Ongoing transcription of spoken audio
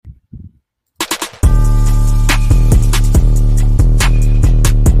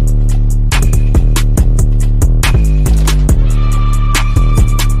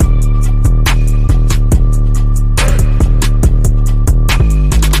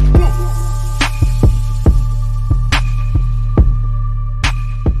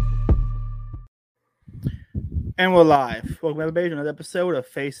And we're live. Welcome everybody to another episode of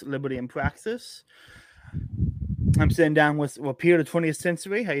Face, Liberty, and Praxis. I'm sitting down with Peter, the 20th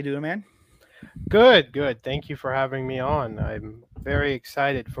Century. How you doing, man? Good, good. Thank you for having me on. I'm very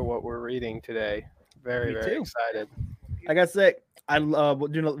excited for what we're reading today. Very, Me very too. excited. Like I said, we're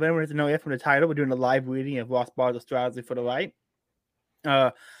doing. Everyone has to know yet from the title. We're doing a live reading of Rothbard's Astrology for the Right.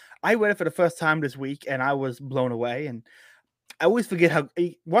 I read it for the first time this week, and I was blown away. And I always forget how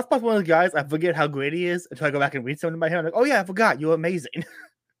Rothbard's one of those guys. I forget how great he is until I go back and read something by him. I'm like, oh yeah, I forgot. You're amazing.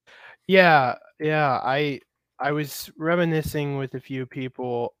 Yeah. I was reminiscing with a few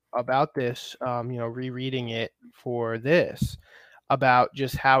people about this, rereading it for this, about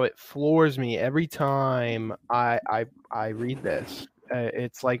just how it floors me every time I read this.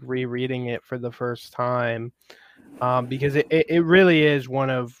 It's like rereading it for the first time, because it really is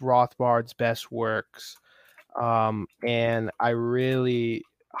one of Rothbard's best works. And I really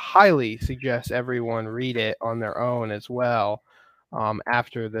highly suggest everyone read it on their own as well,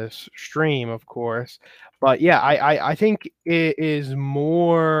 after this stream, of course. But yeah, I think it is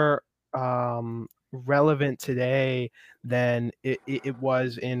more relevant today than it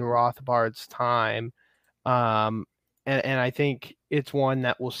was in Rothbard's time. And I think it's one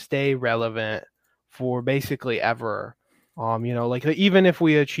that will stay relevant for basically ever. Like even if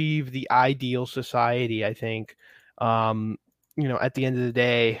we achieve the ideal society, I think, at the end of the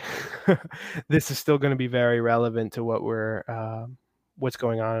day, this is still going to be very relevant to what's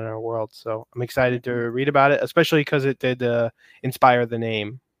going on in our world. So I'm excited to read about it, especially because it did inspire the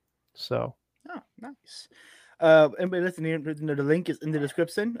name. So Oh, nice. Anybody listening, the link is in the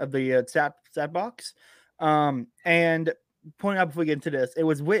description of the chat box. And pointing out before we get into this, it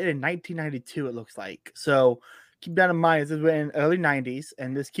was written in 1992. It looks like. So keep that in mind. This was written in early 90s,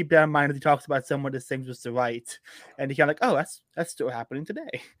 and just keep that in mind as he talks about some of the things was to write, and he kind of like, oh, that's still happening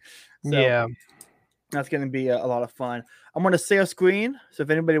today. So yeah, that's going to be a lot of fun. I'm going to share a screen, so if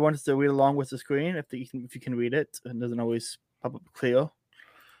anybody wants to read along with the screen, if you can read it, it doesn't always pop up clear.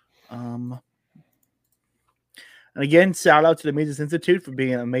 And again, shout out to the Mises Institute for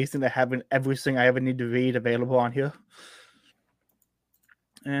being amazing at having everything I ever need to read available on here.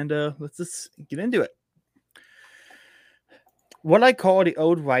 And let's just get into it. What I call the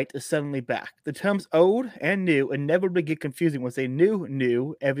old right is suddenly back. The terms old and new inevitably get confusing when say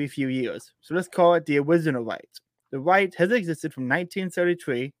new every few years. So let's call it the original right. The right has existed from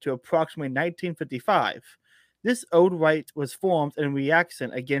 1933 to approximately 1955. This old right was formed in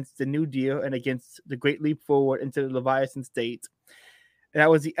reaction against the New Deal and against the Great Leap Forward into the Leviathan state. And that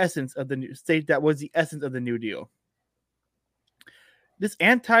was the essence of the new state. That was the essence of the New Deal. This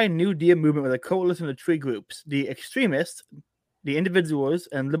anti-New Deal movement was a coalition of three groups: the extremists, the individuals,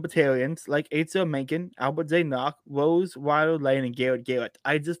 and libertarians like Asa Mencken, Albert J. Nock, Rose Wilder Lane, and Garrett Garrett.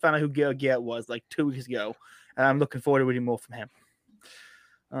 I just found out who Garrett was like 2 weeks ago, and I'm looking forward to reading more from him.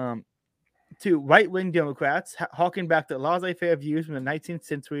 To right-wing Democrats, harking back to laissez-faire views from the 19th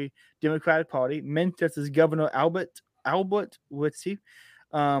century Democratic Party, men such as Governor Albert Ritchie,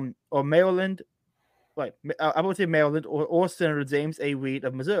 or Maryland, I would say Maryland, or Senator James A. Reed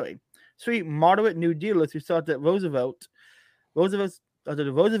of Missouri. Three moderate New Dealers who thought that the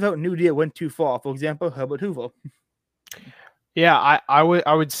Roosevelt New Deal went too far. For example, Herbert Hoover. yeah. I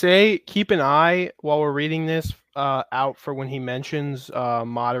would say keep an eye while we're reading this out for when he mentions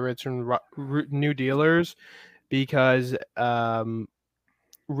moderates and new dealers, because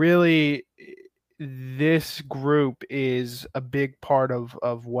really this group is a big part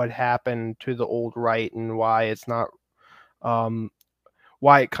of what happened to the old right and why it's not,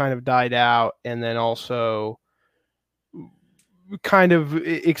 why it kind of died out, and then also kind of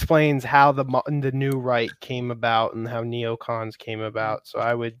explains how the new right came about and how neocons came about. So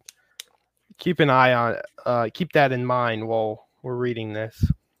I would keep an eye on, keep that in mind while we're reading this.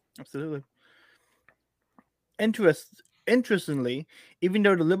 Absolutely. Interestingly, even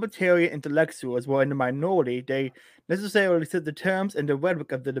though the libertarian intellectuals were in the minority, they necessarily set the terms and the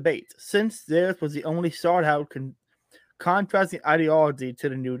rhetoric of the debate, since theirs was the only sought-out contrasting ideology to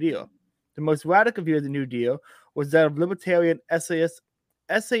the New Deal. The most radical view of the New Deal was that of libertarian essayist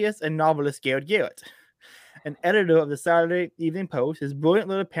and novelist Garrett Garrett, an editor of the Saturday Evening Post. His brilliant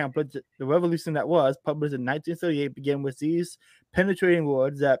little pamphlet, The Revolution That Was, published in 1938, began with these penetrating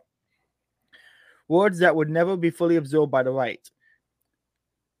words that would never be fully absorbed by the right.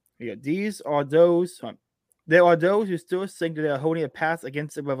 Yeah, there are those who still think that they are holding a path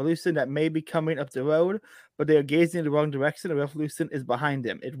against a revolution that may be coming up the road, but they are gazing in the wrong direction. The revolution is behind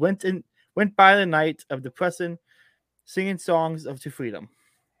them. It went by the night of depressing, singing songs of to freedom.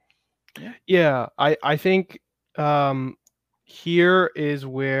 Yeah, I think here is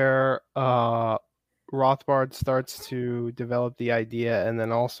where Rothbard starts to develop the idea, and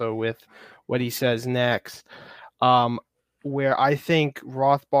then also with what he says next, where I think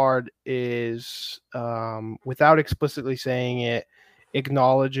Rothbard is, without explicitly saying it,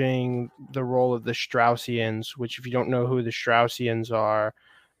 acknowledging the role of the Straussians, which, if you don't know who the Straussians are,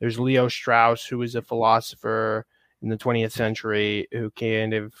 there's Leo Strauss, who is a philosopher in the 20th century who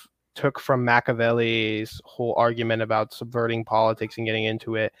kind of took from Machiavelli's whole argument about subverting politics and getting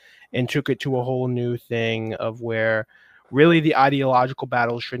into it and took it to a whole new thing of where really the ideological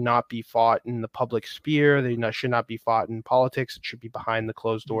battles should not be fought in the public sphere. They should not be fought in politics. It should be behind the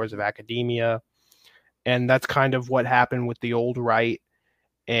closed doors of academia. And that's kind of what happened with the old right,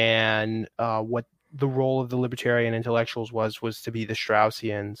 and what the role of the libertarian intellectuals was to be the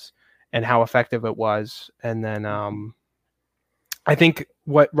Straussians, and how effective it was. And then I think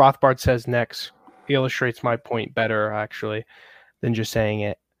what Rothbard says next illustrates my point better, actually, than just saying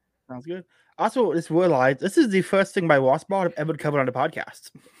it. Sounds good. Also, just realized this is the first thing by Rothbard I've ever covered on the podcast.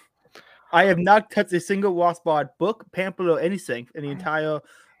 I have not touched a single Rothbard book, pamphlet, or anything in the entire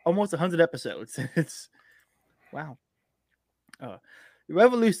almost 100 episodes. It's wow.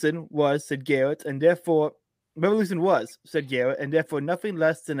 Revolution was, said Garrett, and therefore nothing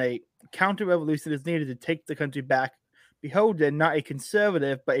less than a counter-revolution is needed to take the country back. Behold, then, not a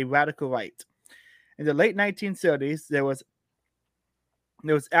conservative, but a radical right. In the late 1930s, there was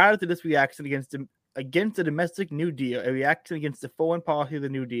added to this reaction against the domestic New Deal, a reaction against the foreign policy of the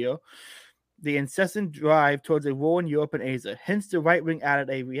New Deal, the incessant drive towards a war in Europe and Asia. Hence, the right wing added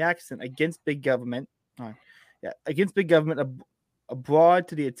a reaction against big government, abroad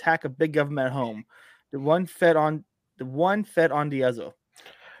to the attack of big government at home. The one fed on the other.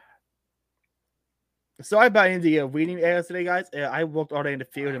 Sorry about any of the reading errors today, guys. I worked all day in the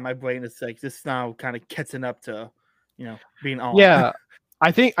field, and my brain is like just now kind of catching up to, being on. Yeah.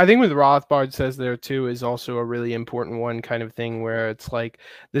 I think with Rothbard says there too is also a really important one, kind of thing where it's like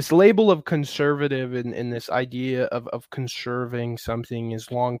this label of conservative and this idea of conserving something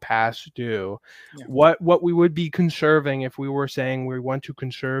is long past due. Yeah. What we would be conserving if we were saying we want to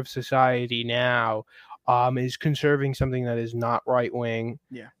conserve society now is conserving something that is not right wing.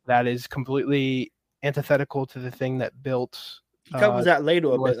 Yeah. That is completely antithetical to the thing that built. He covers that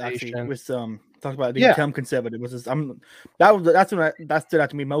later a bit, actually, with talks about the term conservative. That's when that stood out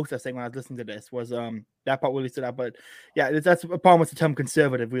to me most. I think when I was listening to this was that part really stood out. But yeah, that's a problem with the term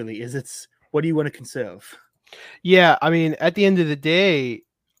conservative. Really, is it's what do you want to conserve? Yeah, I mean, at the end of the day,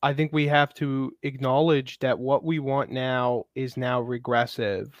 I think we have to acknowledge that what we want now is now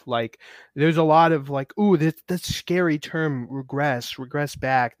regressive. Like, there's a lot of like, ooh, that's a scary term, regress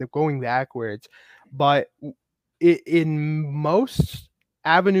back. They're going backwards, but in most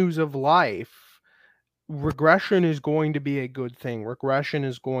avenues of life, regression is going to be a good thing. Regression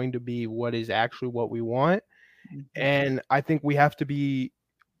is going to be what is actually what we want. And I think we have to be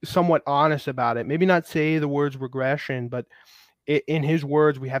somewhat honest about it. Maybe not say the words regression, but in his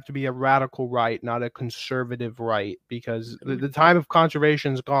words, we have to be a radical right, not a conservative right, because the time of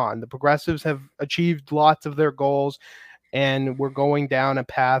conservation is gone. The progressives have achieved lots of their goals, and we're going down a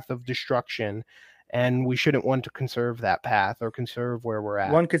path of destruction. And we shouldn't want to conserve that path or conserve where we're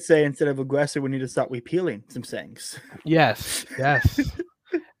at. One could say instead of aggressive, we need to start repealing some things. Yes.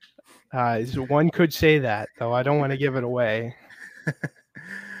 One could say that, though I don't want to give it away.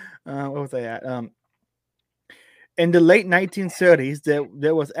 What was I at? In the late 1930s,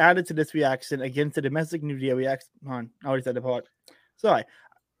 there was added to this reaction against the domestic New Deal reaction. I already said the part. Sorry.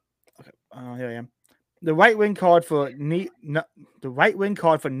 Okay. Here I am. The right wing called for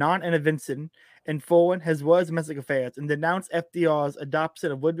non-intervention in foreign as well as domestic affairs, and denounced FDR's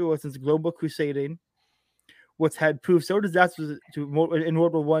adoption of Woodrow Wilson's global crusading, which had proved so disastrous in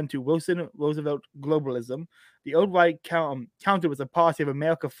World War I to Roosevelt globalism. The old right countered with a policy of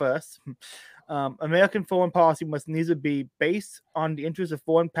America first. American foreign policy must neither be based on the interests of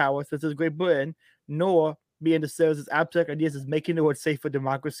foreign powers such as Great Britain, nor be in the service of abstract ideas as making the world safe for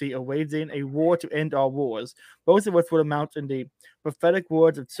democracy or waging a war to end all wars, both of which would amount in the prophetic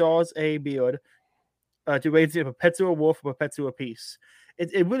words of Charles A. Beard to wage a perpetual war for perpetual peace.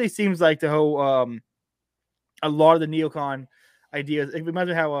 It really seems like the whole a lot of the neocon ideas.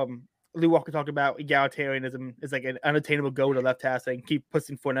 Imagine how Lew Walker talked about egalitarianism is like an unattainable goal the left has, and keep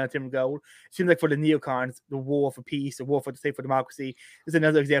pushing for an unattainable goal. It seems like for the neocons, the war for peace, the war for the state for democracy is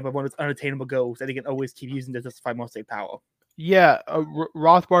another example of one of those unattainable goals that they can always keep using to justify more state power. Yeah,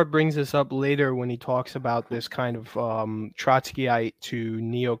 Rothbard brings this up later when he talks about this kind of Trotskyite to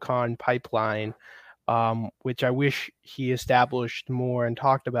neocon pipeline, which I wish he established more and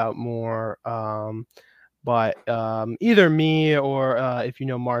talked about more. But either me or if you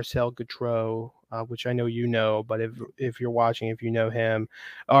know Marcel Gautreaux, which I know you know, but if you're watching, if you know him,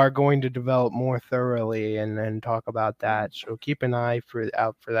 are going to develop more thoroughly and talk about that. So keep an eye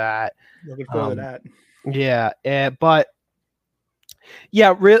out for that. Looking forward to that. Yeah, but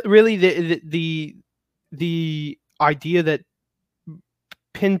yeah, really the idea that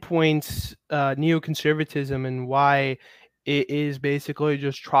pinpoints neoconservatism and why it is basically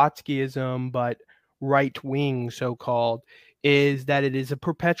just Trotskyism, but right wing, so called, is that it is a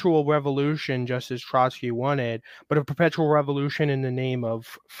perpetual revolution, just as Trotsky wanted, but a perpetual revolution in the name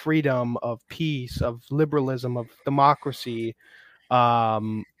of freedom, of peace, of liberalism, of democracy. But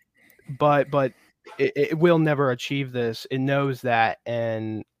it will never achieve this. It knows that,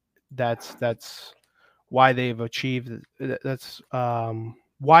 and that's why they've achieved. That's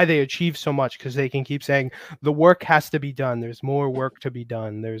why they achieve so much, because they can keep saying the work has to be done. There's more work to be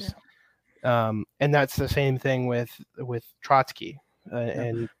done. There's and that's the same thing with Trotsky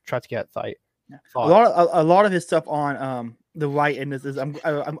and Trotskyite thought. A lot of his stuff on the right, and this is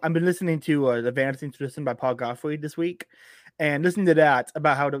I've been listening to the Advancing Tradition by Paul Gottfried this week, and listening to that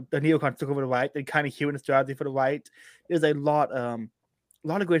about how the neocons took over the right and kind of hearing the strategy for the right. There's a lot of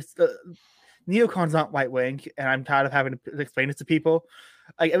great neocons aren't right wing, and I'm tired of having to explain this to people.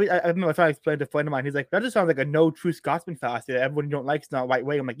 I remember trying to explain to a friend of mine. He's like, "That just sounds like a no true Scotsman fallacy. Everyone you don't like is not right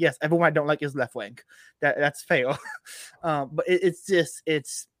wing." I'm like, "Yes, everyone I don't like is left wing. That's fail." But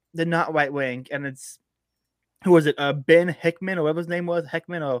it's they're not right wing, and it's who was it? Ben Hickman or whatever his name was,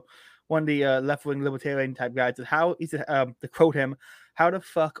 Hickman, or one of the left wing libertarian type guys. How he said to quote him, "How the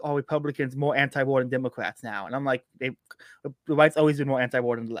fuck are Republicans more anti-war than Democrats now?" And I'm like, the right's always been more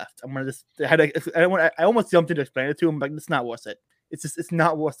anti-war than the left. I'm gonna just I almost jumped in to explain it to him, but it's not worth it. It's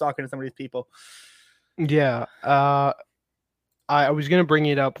not worth talking to some of these people. Yeah, I was gonna bring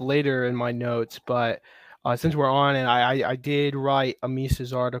it up later in my notes, but since we're on it, I did write a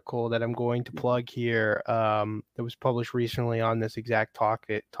Mises article that I'm going to plug here. That was published recently on this exact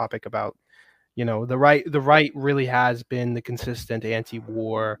topic about, the right really has been the consistent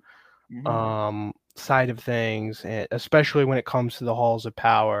anti-war side of things, especially when it comes to the halls of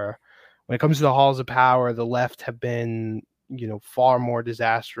power. When it comes to the halls of power, the left have been, far more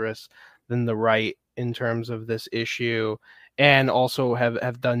disastrous than the right in terms of this issue, and also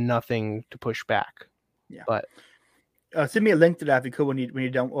have done nothing to push back. Yeah. But send me a link to that if you could when you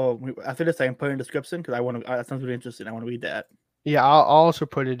don't. Or after this, I can put it in the description because I want to. That sounds really interesting. I want to read that. Yeah, I'll also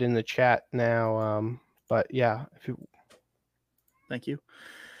put it in the chat now. But yeah, if you. Thank you.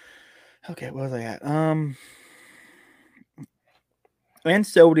 Okay, where was I at? And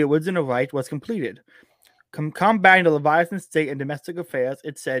so the original right was completed. Combating the Leviathan state in domestic affairs,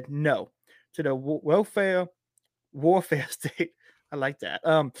 it said no to the warfare state. I like that.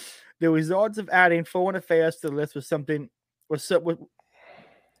 The results of adding foreign affairs to the list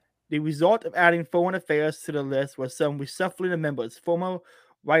the result of adding foreign affairs to the list was some reshuffling of members. Former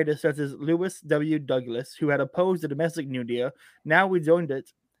writers such as Lewis W. Douglas, who had opposed the domestic New Deal, now rejoined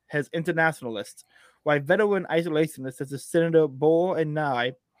it as internationalists, while veteran isolationists such as Senator Bohr and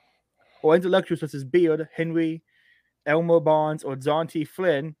Nye, or intellectuals such as Beard, Henry, Elmer Barnes, or John T.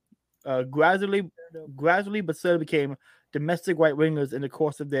 Flynn, gradually but slowly became domestic right wingers in the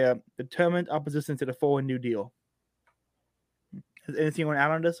course of their determined opposition to the foreign New Deal. Is anything you want to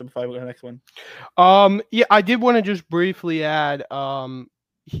add on this, or before I go to the next one? Yeah, I did want to just briefly add.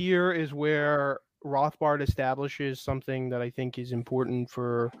 Here is where Rothbard establishes something that I think is important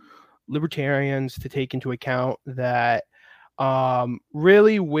for libertarians to take into account, that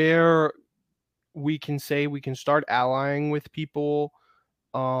really where we can say we can start allying with people,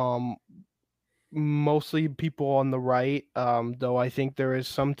 mostly people on the right, though I think there is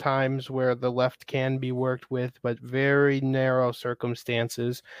some times where the left can be worked with, but very narrow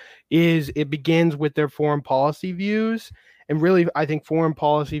circumstances, is it begins with their foreign policy views. And really, I think foreign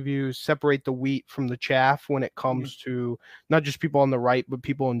policy views separate the wheat from the chaff when it comes to not just people on the right, but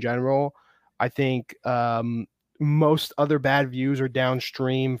people in general. I think most other bad views are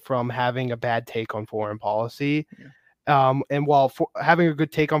downstream from having a bad take on foreign policy. And while having a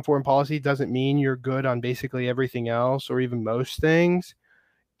good take on foreign policy doesn't mean you're good on basically everything else, or even most things,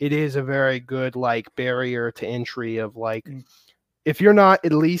 it is a very good barrier to entry of if you're not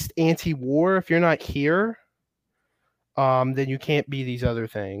at least anti-war, if you're not here, then you can't be these other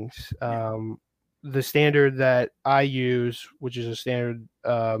things. The standard that I use, which is a standard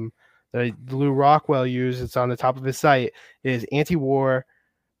that Lou Rockwell used, it's on the top of his site, is anti-war,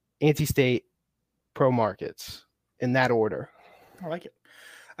 anti-state, pro-markets, in that order. I like it.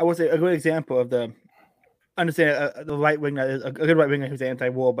 I would say a good example of the understand the right wing, a good right winger who's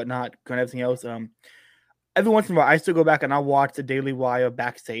anti-war but not going everything else. every once in a while, I still go back and I'll watch the Daily Wire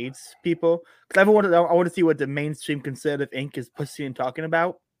backstage people because I want to see what the mainstream conservative ink is pushing and talking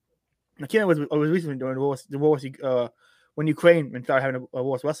about. I can't remember what was recently during the war when Ukraine and started having a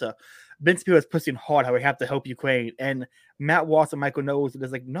war with Russia. Ben Shapiro was pushing hard how we have to help Ukraine, and Matt Walsh and Michael Knowles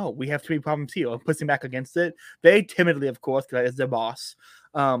is like, no, we have too many problems here. I'm pushing back against it. Very timidly, of course, because it's their boss.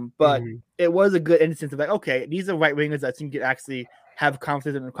 But it was a good instance of like, okay, these are right wingers that seem to actually have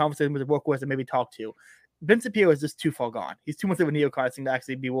conversation with the workforce and maybe talk to. Ben Shapiro is just too far gone. He's too much of a neocon to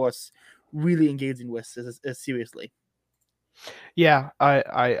actually be worth really engaging with as seriously. Yeah,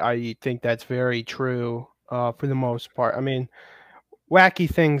 I think that's very true for the most part. I mean, wacky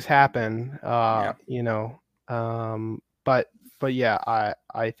things happen, you know, but yeah,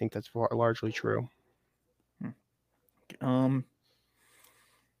 I think that's largely true. Here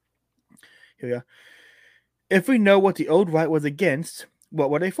we go. If we know what the old right was against, what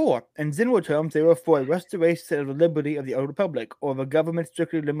were they for? In general terms, they were for a restoration of the liberty of the old republic, or of a government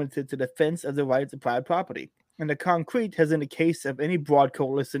strictly limited to defense of the rights of private property. In the concrete, as in the case of any broad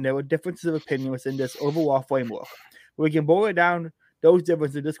coalition, there were differences of opinion within this overall framework. We can boil it down those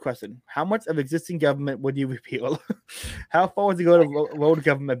differences to this question: how much of existing government would you repeal? How far would you go to roll the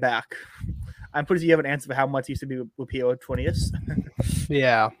government back? I'm pretty sure you have an answer for how much used to be repealed. 20th.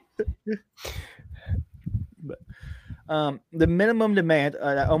 Yeah. The minimum demand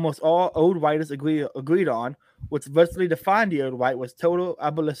that almost all old writers agreed on, which virtually defined the old right, was total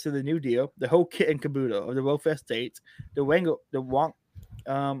abolition of the New Deal, the whole kit and caboodle of the welfare state, the Wagner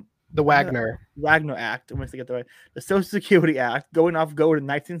Act. I'm going to get that right. The Social Security Act, going off gold in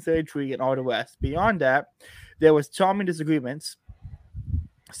 1933, and all the rest. Beyond that, there was charming disagreements.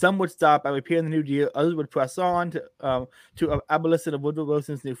 Some would stop by repealing the New Deal. Others would press on to abolition of Woodrow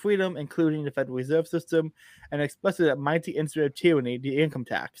Wilson's New Freedom, including the Federal Reserve System, and explicitly that mighty instrument of tyranny, the income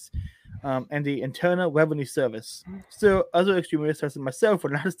tax, and the Internal Revenue Service. Still, other extremists, such as myself,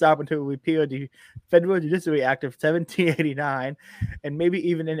 would not stop until we repeal the Federal Judiciary Act of 1789, and maybe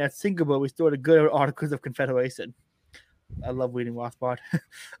even in that Singapore, restore the good old Articles of Confederation. I love reading Rothbard.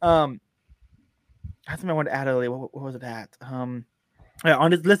 That's something I wanted to add earlier. What was it at?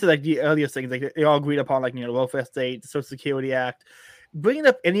 On this list of like the earliest things, like they all agreed upon, like, you know, the welfare state, the Social Security Act. Bringing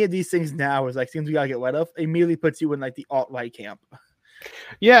up any of these things now is like things we gotta get rid of. Immediately puts you in like the alt-right camp.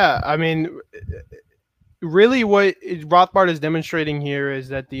 Yeah, I mean, really, what Rothbard is demonstrating here is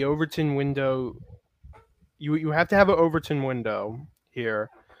that the Overton window, you have to have an Overton window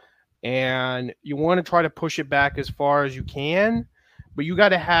here, and you want to try to push it back as far as you can, but you got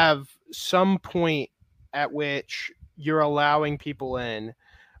to have some point at which you're allowing people in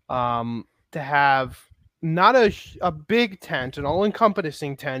to have not a big tent, an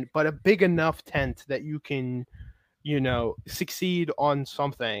all-encompassing tent, but a big enough tent that you can, you know, succeed on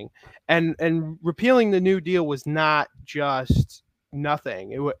something. And repealing the New Deal was not just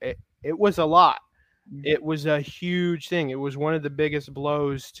nothing. It was a lot. It was a huge thing. It was one of the biggest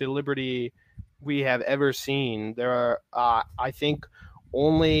blows to liberty we have ever seen. There are, I think,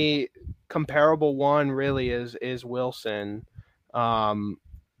 only comparable one really is Wilson.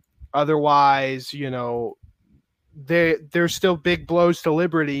 Otherwise, you know, there's still big blows to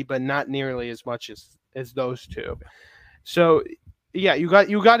liberty, but not nearly as much as those two. So yeah, you got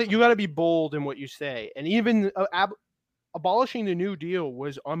to be bold in what you say. And even abolishing the New Deal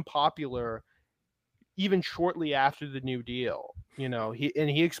was unpopular even shortly after the New Deal. You know, he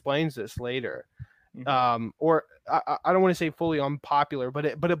explains this later. Or I don't want to say fully unpopular,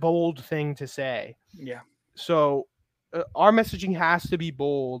 but a bold thing to say. Yeah. So our messaging has to be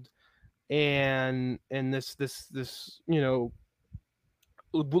bold, and this you know,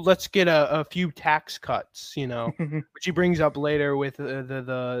 let's get a few tax cuts, you know, which he brings up later with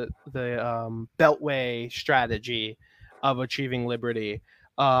the Beltway strategy of achieving liberty.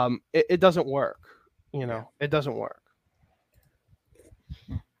 It doesn't work, you know. It doesn't work.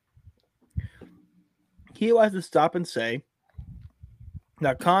 He was to stop and say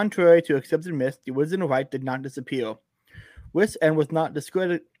that, contrary to accepted myth, the original right did not disappear, which and was not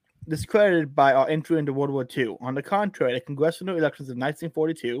discredited by our entry into World War II. On the contrary, the congressional elections of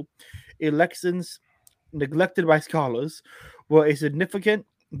 1942, elections neglected by scholars, were a significant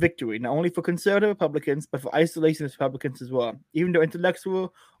victory, not only for conservative Republicans, but for isolationist Republicans as well. Even though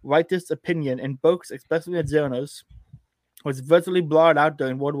intellectual rightist opinion in books, especially in journals, was virtually blotted out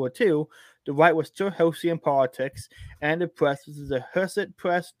during World War II, the right was still healthy in politics and the press. This is the Hearst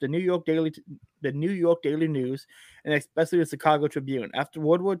Press, the New York Daily News, and especially the Chicago Tribune. After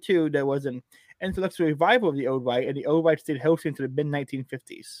World War II, there was an intellectual revival of the old right, and the old right stayed healthy into the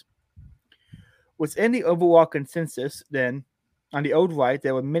mid-1950s. Within the overall consensus, then, on the old right,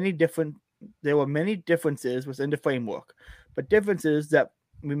 there were many different there were many differences within the framework, but differences that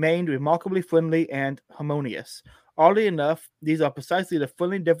remained remarkably friendly and harmonious. Oddly enough, these are precisely the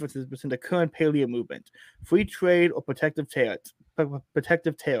friendly differences between the current paleo movement: free trade or protective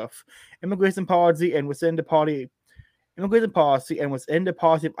tariff, immigration policy, and within the party. Immigration policy and within the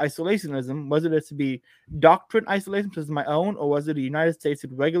policy of isolationism, whether it to be doctrine isolation, such as my own, or whether the United States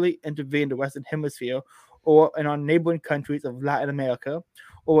would regularly intervene in the Western Hemisphere or in our neighboring countries of Latin America,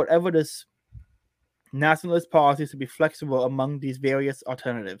 or whatever this nationalist policies to be flexible among these various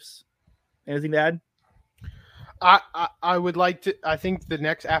alternatives. Anything to add? I would like to. I think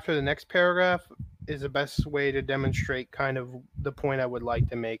after the next paragraph is the best way to demonstrate kind of the point I would like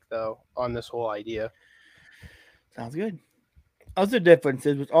to make, though, on this whole idea. Sounds good. Other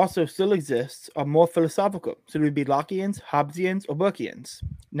differences, which also still exist, are more philosophical. So they would be Lockeans, Hobbesians, or Burkeans.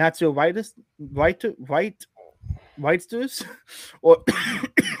 Natural righters, or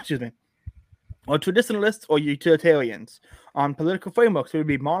excuse me, or traditionalists or utilitarians. On political frameworks, it would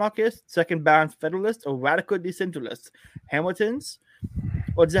be monarchists, second balance federalists, or radical decentralists, Hamiltonians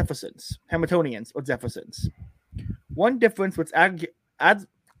or Jeffersons. One difference which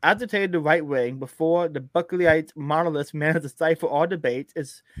agitated the right wing before the Buckleyite monoliths managed to stifle all debate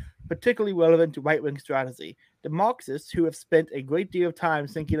is particularly relevant to right-wing strategy. The Marxists, who have spent a great deal of time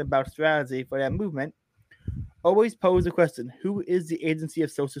thinking about strategy for that movement, always pose the question: who is the agency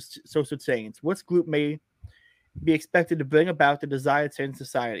of social change? Which group may be expected to bring about the desired change in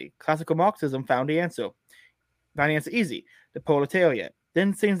society? Classical Marxism found the answer easy: the proletariat.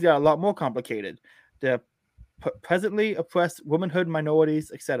 Then things got a lot more complicated: the presently oppressed womanhood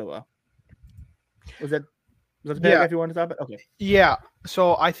minorities, etc. Was that the paragraph you wanted to talk about? Okay. Yeah.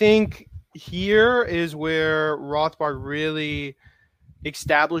 So I think here is where Rothbard really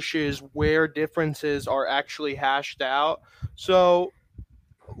establishes where differences are actually hashed out. So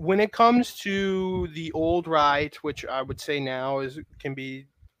when it comes to the old right, which I would say now can be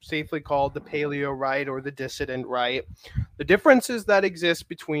safely called the paleo right or the dissident right, the differences that exist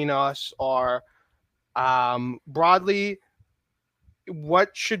between us are broadly what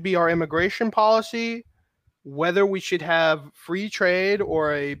should be our immigration policy, whether we should have free trade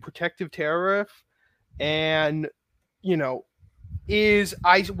or a protective tariff, and what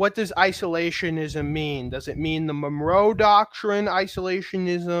does isolationism mean? Does it mean the Monroe Doctrine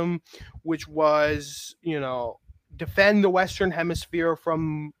isolationism, which was defend the Western Hemisphere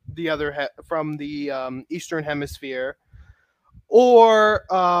from the Eastern Hemisphere? Or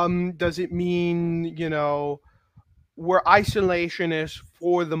does it mean, we're isolationists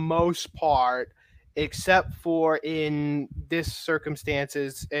for the most part, except for in this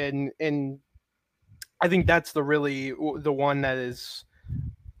circumstances? And I think that's the one that is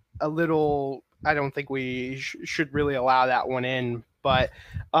a little, I don't think we should really allow that one in. But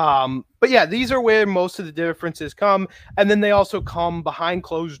yeah, these are where most of the differences come. And then they also come behind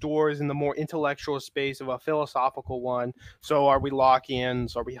closed doors in the more intellectual space of a philosophical one. So are we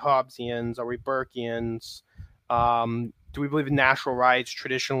Lockeans? Are we Hobbesians? Are we Burkeans? Do we believe in natural rights,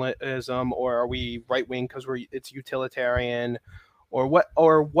 traditionalism, or are we right wing because it's utilitarian? Or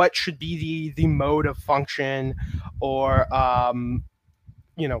what should be the mode of function? Or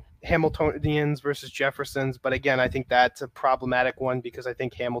Hamiltonians versus Jeffersons. But again, I think that's a problematic one because I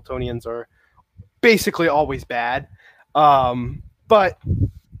think Hamiltonians are basically always bad. But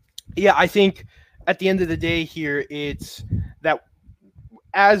yeah, I think at the end of the day here, it's that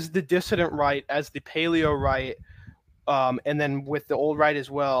as the dissident right, as the paleo right, and then with the old right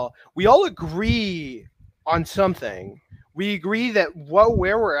as well, we all agree on something. We agree that where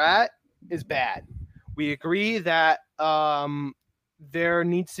we're at is bad. We agree that there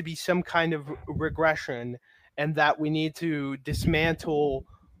needs to be some kind of regression and that we need to dismantle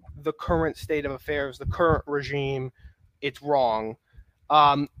the current state of affairs, the current regime. It's wrong.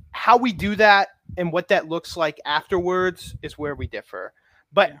 How we do that and what that looks like afterwards is where we differ.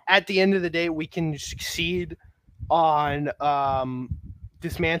 But at the end of the day, we can succeed on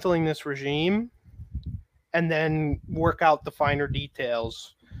dismantling this regime and then work out the finer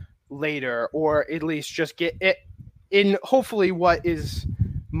details later, or at least just get it in hopefully what is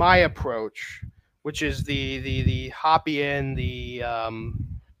my approach, which is the Hoppian, the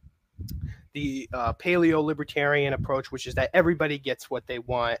paleo libertarian approach, which is that everybody gets what they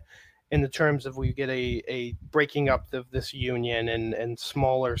want in the terms of we get a breaking up of this union and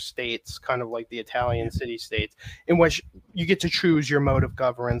smaller states, kind of like the Italian city states, in which you get to choose your mode of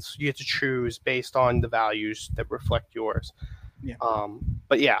governance. You get to choose based on the values that reflect yours. Yeah.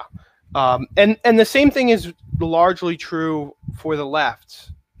 But yeah. And the same thing is largely true for the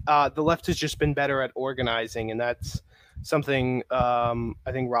left. The left has just been better at organizing, and that's something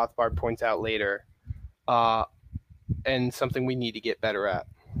I think Rothbard points out later, and something we need to get better at.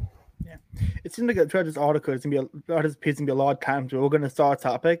 Yeah, it seems like throughout this article, it's gonna be this piece gonna be a lot of times where we're gonna start a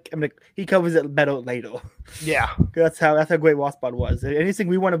topic. I mean, like, he covers it better later. Yeah, that's how great Rothbard was. Anything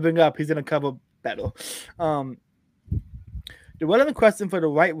we want to bring up, he's gonna cover better. The relevant question for the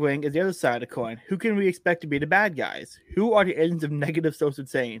right wing is the other side of the coin. Who can we expect to be the bad guys? Who are the agents of negative social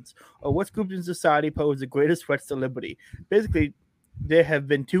change? Or what groups in society pose the greatest threats to liberty? Basically, there have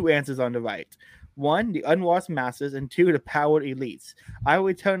been two answers on the right. One, the unwashed masses, and two, the powered elites. I will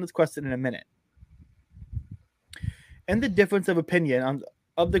return to this question in a minute. In the difference of opinion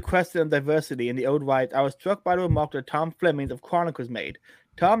of the question of diversity in the old right, I was struck by the remark that Tom Fleming of Chronicles made.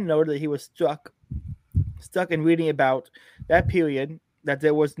 Tom noted that he was stuck in reading about that period, that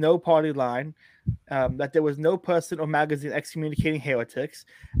there was no party line, that there was no person or magazine excommunicating heretics,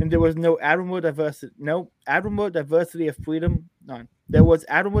 and there was no admirable diversity of freedom. None. There was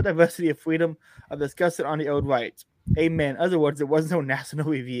admirable diversity of freedom of discussion on the old right. Amen. In other words, there was no National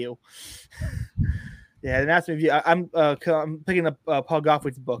Review. Yeah, the National Review. I'm picking up Paul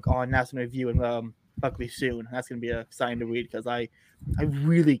Gottfried's book on National Review and Buckley soon. That's going to be exciting to read because I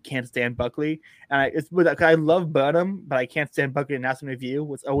really can't stand Buckley, and I love Burnham, but I can't stand Buckley and National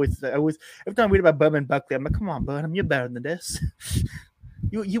Review. It's always every time I read about Burnham and Buckley, I'm like, come on, Burnham, you're better than this.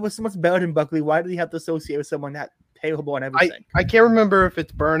 you were so much better than Buckley. Why did he have to associate with someone that terrible and everything? I can't remember if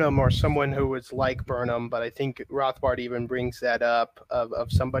it's Burnham or someone who was like Burnham, but I think Rothbard even brings that up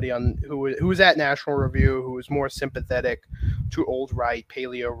of somebody who was at National Review who was more sympathetic to old right,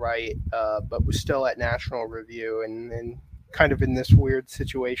 paleo right, but was still at National Review and kind of in this weird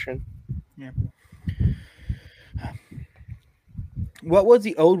situation. Yeah. What was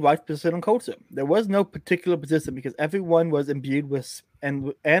the old right position on culture? There was no particular position because everyone was imbued with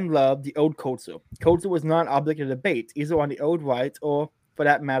and loved the old culture. Culture was not an object of debate, either on the old right or, for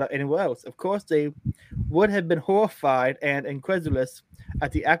that matter, anywhere else. Of course, they would have been horrified and incredulous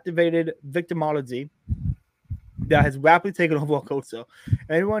at the activated victimology that has rapidly taken over our culture.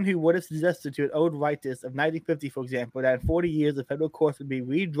 Anyone who would have suggested to an old rightist of 1950, for example, that in 40 years the federal courts would be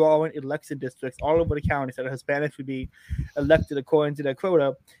redrawing election districts all over the county so that Hispanics would be elected according to their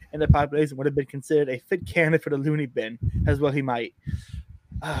quota and the population would have been considered a fit candidate for the loony bin, as well he might.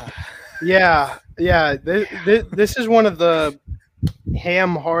 Yeah. This is one of the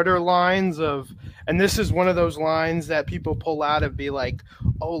ham-harder lines and this is one of those lines that people pull out and be like,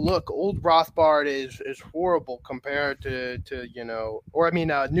 oh, look, old Rothbard is horrible compared to new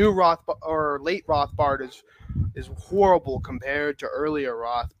Rothbard or late Rothbard is horrible compared to earlier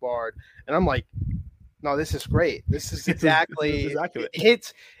Rothbard. And I'm like, no, this is great. This is exactly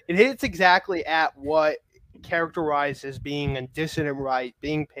it hits exactly at what characterizes being a dissident right,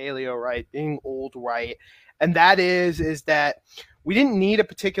 being paleo right, being old right. And that is that we didn't need a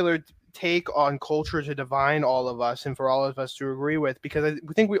particular take on culture to define all of us and for all of us to agree with, because I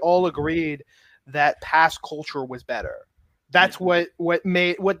think we all agreed that past culture was better. That's what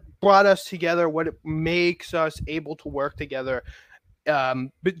brought us together, what makes us able to work together.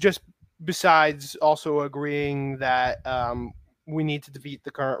 But just besides also agreeing that we need to defeat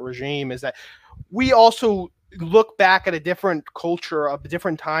the current regime, is that we also look back at a different culture, a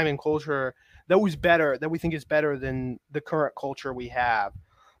different time in culture that was better, that we think is better than the current culture we have.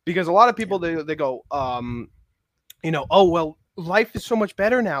 Because a lot of people, they go, oh, well, life is so much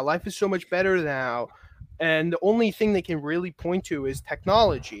better now. Life is so much better now. And the only thing they can really point to is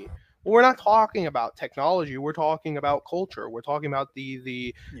technology. Well, we're not talking about technology. We're talking about culture. We're talking about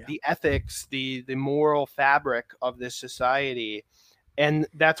the ethics, the moral fabric of this society. And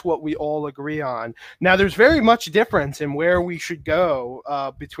that's what we all agree on. Now, there's very much difference in where we should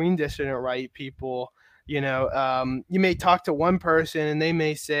go between dissident right people. You may talk to one person and they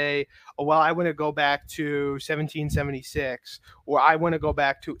may say, oh, well, I want to go back to 1776, or I want to go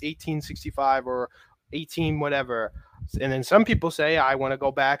back to 1865 or 18 whatever. And then some people say, I want to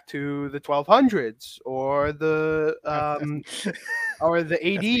go back to the 1200s or the or the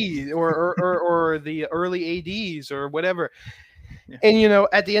ADs or the early ADs or whatever. Yeah. And,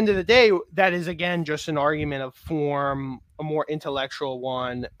 at the end of the day, that is, again, just an argument of form, a more intellectual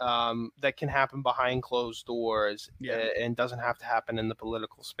one that can happen behind closed doors and doesn't have to happen in the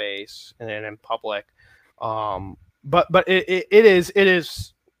political space and in public. But it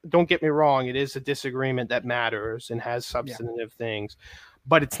is, don't get me wrong, it is a disagreement that matters and has substantive things,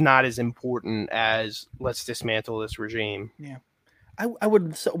 but it's not as important as let's dismantle this regime. Yeah. I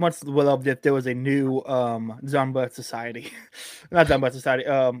would so much love if there was a new John Birch Society. Not John Birch Society.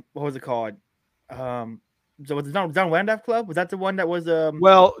 What was it called? The So was it John Randolph Club? Was that the one that was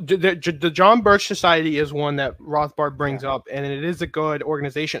Well, the John Birch Society is one that Rothbard brings up, and it is a good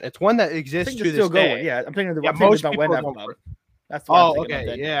organization. It's one that exists to this day. Yeah, I'm thinking of the most John people Randolph don't. Club. That's the one I'm thinking okay,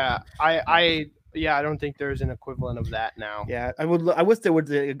 of then. yeah. I don't think there's an equivalent of that now. Yeah, I wish there was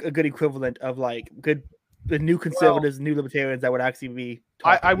a good equivalent of like the new conservatives, new libertarians that would actually be.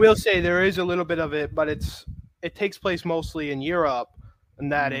 I will say there is a little bit of it, but it takes place mostly in Europe, and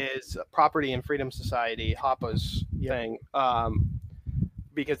that is Property and Freedom Society, HOPA's thing,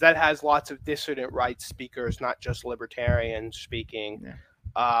 because that has lots of dissident rights speakers, not just libertarians speaking.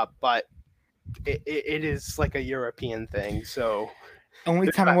 Yeah. But it is like a European thing, so.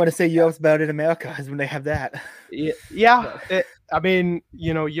 Only time I want to say Europe's better than America is when they have that. Yeah. I mean,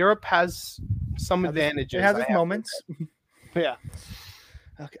 Europe has some advantages. It has its moments. Yeah.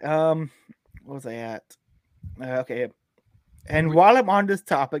 Okay. What was I at? Okay. And while I'm on this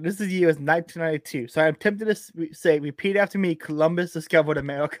topic, this is the year 1992. So I'm tempted to say, repeat after me, Columbus discovered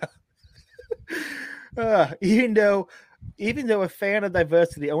America. Even though a fan of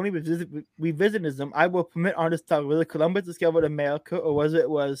diversity, only revisionism, I will permit on this topic whether Columbus discovered America or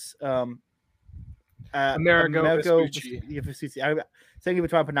Amerigo Vespucci. Thank you for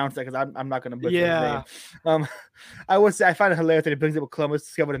trying to pronounce that because I'm not going to butcher his name. I would say I find it hilarious that it brings up Columbus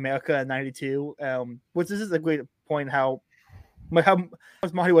discovered America in '92, which this is a great point how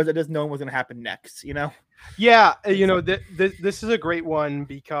smart he was that just knowing what was going to happen next. Yeah, this is a great one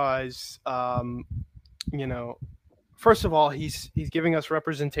because first of all, he's giving us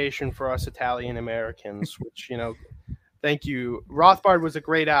representation for us Italian Americans, which, thank you. Rothbard was a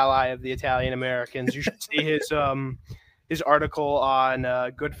great ally of the Italian Americans. You should see his article on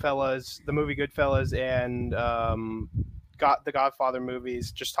Goodfellas, the movie Goodfellas, and the Godfather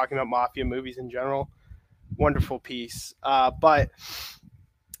movies, just talking about mafia movies in general. Wonderful piece. But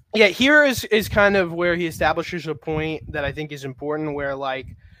yeah, here is kind of where he establishes a point that I think is important, where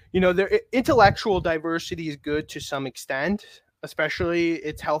their intellectual diversity is good to some extent, especially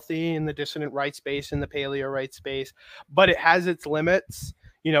it's healthy in the dissident right space and the paleo right space, but it has its limits.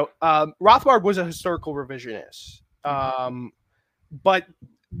 Rothbard was a historical revisionist, but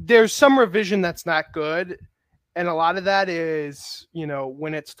there's some revision that's not good. And a lot of that is,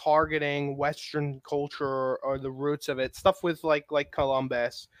 when it's targeting Western culture or the roots of it, stuff with like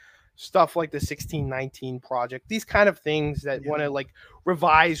Columbus, stuff like the 1619 Project, these kind of things that want to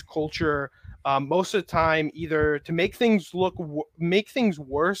revise culture most of the time, either to make things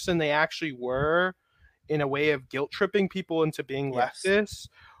worse than they actually were in a way of guilt tripping people into being leftist,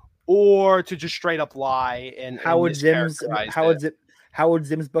 or to just straight up lie and Howard Zim's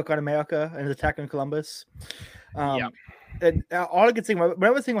book on America and his attack on Columbus. And all I could think about, when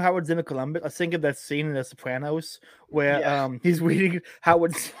I was thinking of Howard Zim and Columbus, I was thinking of that scene in The Sopranos where he's reading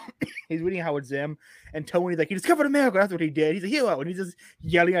Howard Zim, and Tony's like, he discovered America. That's what he did. He's a hero, and he's just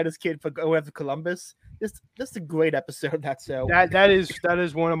yelling at his kid for going after Columbus. Just a great episode. That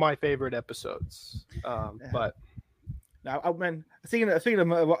is one of my favorite episodes. But now, speaking of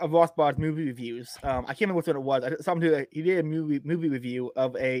Rothbard's movie reviews, I can't remember which one it was. He did a movie review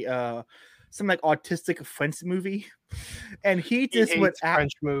of some autistic French movie, and he just went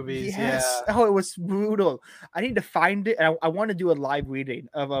French movies. Yes. Yeah. Oh, it was brutal. I need to find it, and I want to do a live reading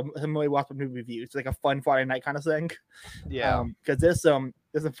of some Rothbard movie reviews. It's like a fun Friday night kind of thing. Yeah. Because there's some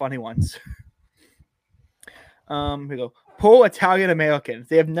funny ones. Here we go. Poor Italian Americans.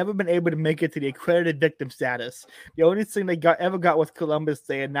 They have never been able to make it to the accredited victim status. The only thing they ever got was Columbus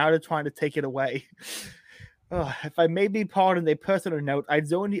Day, and now they're trying to take it away. If I may be pardoned a personal note, I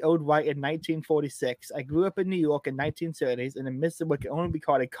joined the old right in 1946. I grew up in New York in 1930s in the midst of what can only be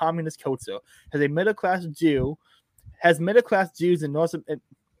called a communist culture. As middle-class Jews in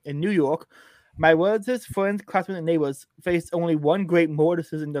New York, my relatives, friends, classmates, and neighbors faced only one great moral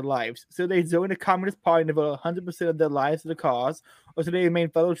decision in their lives. So they joined the Communist Party and devote 100% of their lives to the cause, or so they remain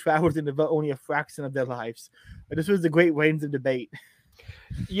fellow travelers and devote only a fraction of their lives. But this was the great reigns of debate.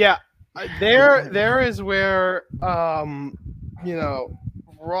 Yeah. There is where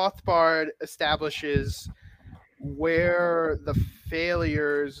Rothbard establishes where the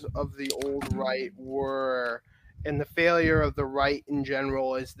failures of the old right were, and the failure of the right in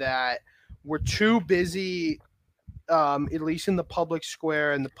general is that we're too busy, at least in the public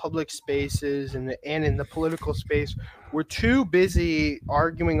square and the public spaces and in the political space, we're too busy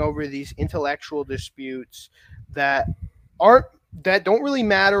arguing over these intellectual disputes that don't really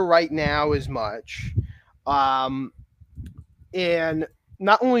matter right now as much. And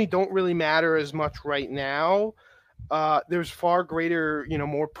not only don't really matter as much right now, there's far greater,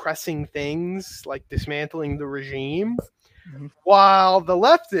 more pressing things like dismantling the regime. Mm-hmm. While the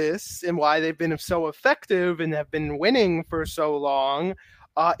leftists, and why they've been so effective and have been winning for so long,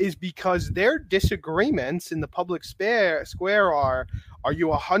 is because their disagreements in the public square are you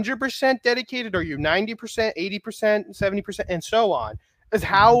 100% dedicated? Are you 90%, 80%, 70%, and so on? Is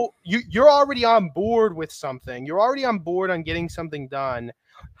how you're already on board with something. You're already on board on getting something done.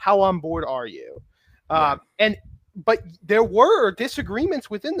 How on board are you? But there were disagreements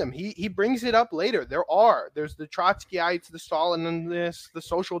within them. He brings it up later. There's the Trotskyites, the Stalinists, the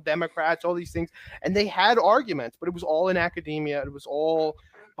Social Democrats, all these things, and they had arguments, but it was all in academia. It was all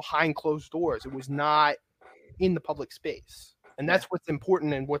behind closed doors. It was not in the public space, and that's what's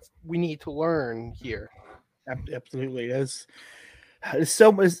important and what we need to learn here. Absolutely, there's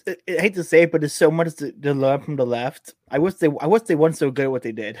so much. I hate to say it, but there's so much to learn from the left. I wish they weren't so good at what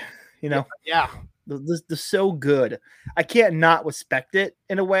they did. Yeah. They're so good. I can't not respect it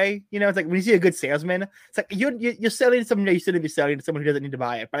in a way. It's like when you see a good salesman, it's like you're selling something that you shouldn't be selling to someone who doesn't need to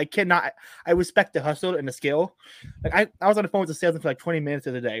buy it. But I cannot. I respect the hustle and the skill. Like I was on the phone with a salesman for like 20 minutes the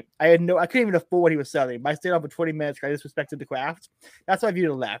other day. I couldn't even afford what he was selling, but I stayed on for 20 minutes because I just respected the craft. That's why I view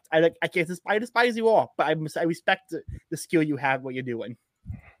the left. I despise you all, but I respect the skill you have, what you're doing.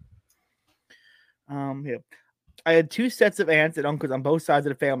 Yeah. I had two sets of aunts and uncles on both sides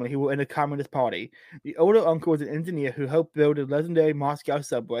of the family who were in the Communist Party. The older uncle was an engineer who helped build the legendary Moscow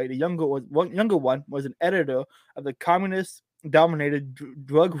subway. The younger one was an editor of the communist-dominated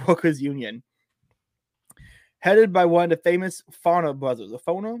Drug Workers Union, headed by one of the famous Farner brothers.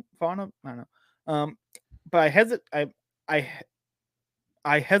 Farner? I don't know. But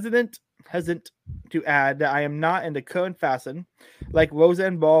I hesitant to add that I am not in the current fashion like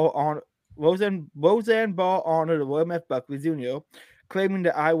Roseanne Barr honored William F. Buckley Jr., claiming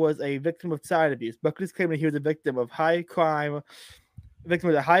that I was a victim of child abuse. Buckley's claiming he was a victim of the high crime of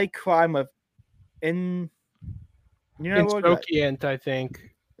Insouciant, I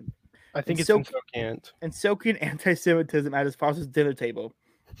think. I think it's insouciant. Insouciant anti-Semitism at his father's dinner table.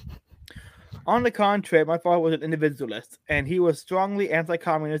 On the contrary, my father was an individualist, and he was strongly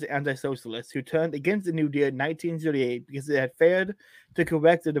anti-communist and anti-socialist, who turned against the New Deal in 1938 because it had failed to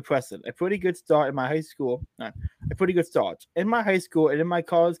correct the depressant. A pretty good start in my high school. In my high school and in my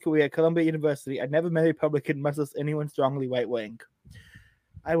college career at Columbia University, I never met a Republican, much less anyone strongly right-wing.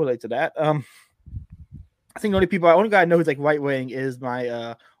 I relate to that. I think the only guy I know who's like right-wing is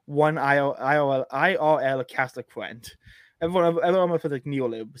my one IRL Catholic friend. Everyone else is like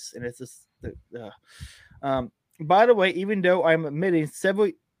neolibs, and it's just. By the way, even though I am admittedly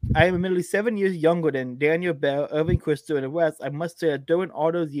 7 years younger than Daniel Bell, Irving Kristol, and the rest, I must say that during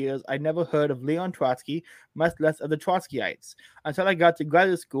all those years, I never heard of Leon Trotsky, much less of the Trotskyites. Until I got to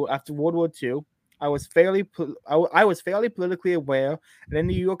graduate school after World War II, I was fairly politically aware, and in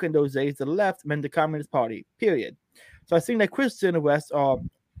New York in those days, the left meant the Communist Party, period. So I think that Kristol and the rest are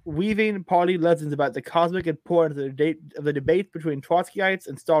weaving party legends about the cosmic importance of the debate between Trotskyites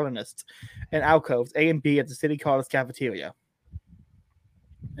and Stalinists in alcoves A and B at the City College cafeteria.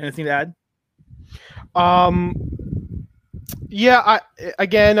 Anything to add? Yeah, I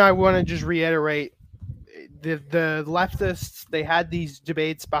want to just reiterate the leftists. They had these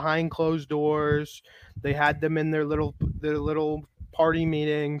debates behind closed doors. They had them in their little party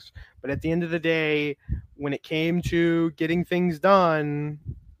meetings. But at the end of the day, when it came to getting things done,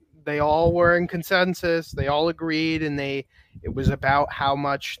 they all were in consensus. They all agreed, and it was about how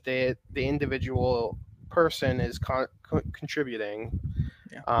much the individual person is contributing.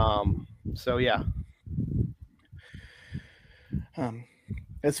 Yeah. So yeah.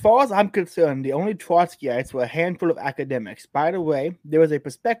 As far as I'm concerned, the only Trotskyites were a handful of academics. By the way, there was a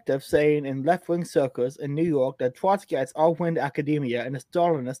perspective saying in left-wing circles in New York that Trotskyites all went into academia and the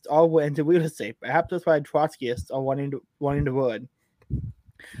Stalinists all went into real estate. Perhaps that's why Trotskyists are wanting the word.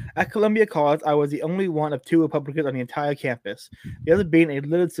 At Columbia College, I was the only one of two Republicans on the entire campus, the other being a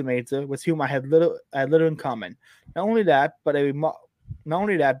literature major with whom I had little in common. Not only that, but a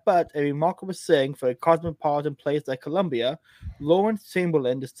remarkable thing for a cosmopolitan place like Columbia, Lawrence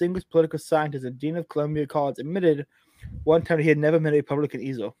Chamberlain, distinguished political scientist and dean of Columbia College, admitted one time he had never met a Republican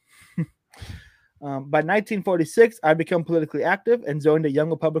either. By 1946, I became politically active and joined the Young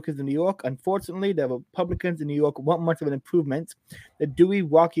Republicans in New York. Unfortunately, the Republicans in New York weren't much of an improvement. The Dewey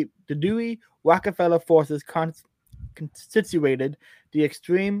Rockefeller forces constituted the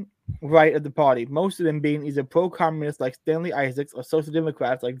extreme right of the party, most of them being either pro-communist like Stanley Isaacs or social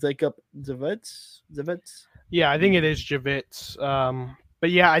democrats like Jacob Javits. Yeah, I think it is Javits. But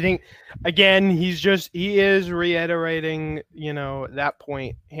yeah, I think again he is reiterating, that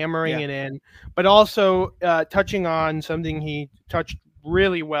point, hammering it in, but also touching on something he touched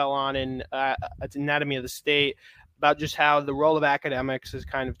really well on in Anatomy of the State, about just how the role of academics is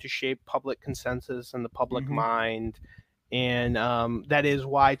kind of to shape public consensus and the public mind. And that is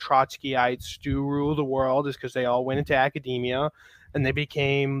why Trotskyites do rule the world, is because they all went into academia and they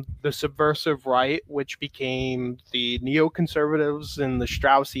became the subversive right, which became the neoconservatives and the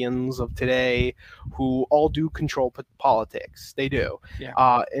Straussians of today, who all do control politics. They do.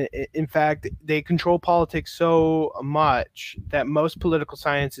 Yeah. In fact, they control politics so much that most political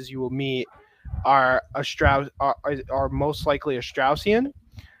sciences you will meet are most likely a Straussian,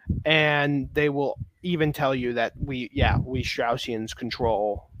 and they will even tell you that we Straussians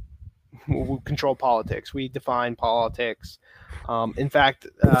control politics. We define politics. In fact,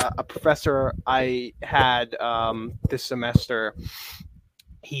 a professor I had this semester,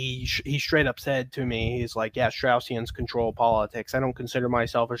 he straight up said to me, he's like, yeah, Straussians control politics. I don't consider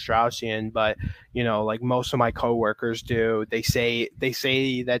myself a Straussian, but like most of my coworkers do. They say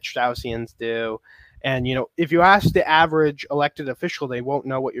that Straussians do. And if you ask the average elected official, they won't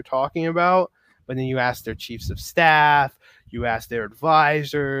know what you're talking about. But then you ask their chiefs of staff, you ask their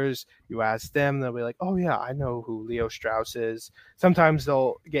advisors, you ask them, they'll be like, oh yeah, I know who Leo Strauss is. Sometimes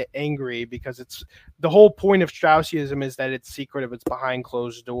they'll get angry because it's the whole point of Straussism is that it's secretive, it's behind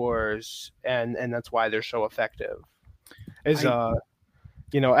closed doors, and that's why they're so effective. To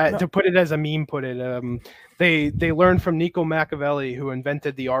put it as a meme they learned from Niccolo Machiavelli, who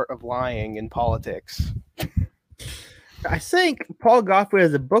invented the art of lying in politics. I think Paul Gottfried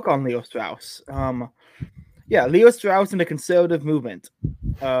has a book on Leo Strauss. Leo Strauss and the Conservative Movement,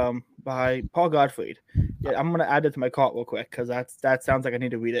 by Paul Gottfried. Yeah, I'm gonna add it to my cart real quick because that sounds like I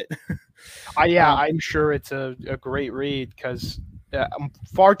need to read it. I'm sure it's a great read, because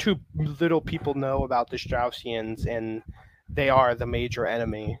far too little people know about the Straussians, and they are the major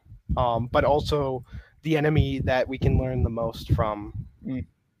enemy, but also the enemy that we can learn the most from.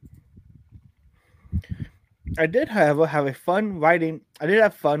 I did, however, have fun writing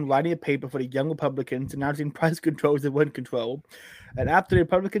a paper for the Young Republicans announcing price controls and rent control. And after the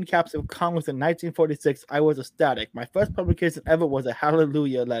Republican capture of Congress in 1946, I was ecstatic. My first publication ever was a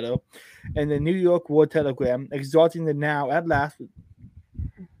hallelujah letter in the New York World Telegram, exhorting that now at last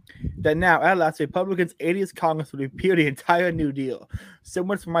Republicans' 80th Congress would repeal the entire New Deal. So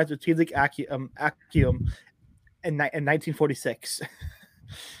much for my strategic acumen in 1946.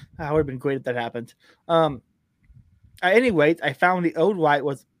 I would have been great if that happened. At any rate, I found the old right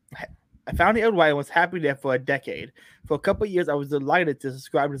was happy there for a decade. For a couple of years, I was delighted to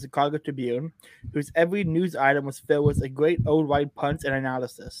subscribe to the Chicago Tribune, whose every news item was filled with a great old right punch and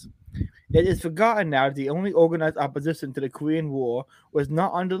analysis. It is forgotten now that the only organized opposition to the Korean War was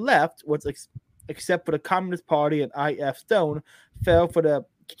not on the left, except for the Communist Party and I.F. Stone, fell for the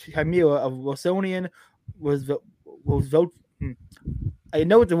chimera of Wilsonian Roosevelt. I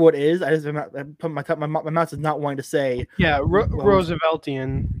know what the word is. I just my mouth is not wanting to say. Yeah,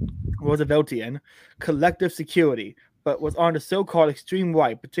 Rooseveltian collective security, but was on the so-called extreme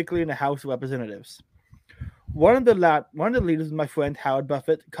right, particularly in the House of Representatives. One of the leaders was my friend Howard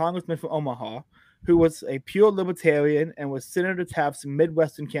Buffett, congressman from Omaha, who was a pure libertarian and was Senator Taft's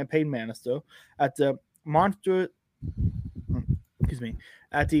Midwestern campaign minister at the monstrous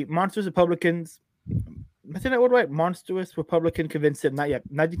Republicans. I think that word right. Monstrous Republican convention, not yet.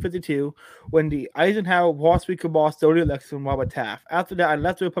 1952, when the Eisenhower Wall Street cabal stole the election from Robert Taft. After that, I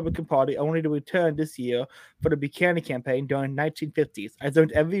left the Republican Party only to return this year for the Buchanan campaign during the 1950s. I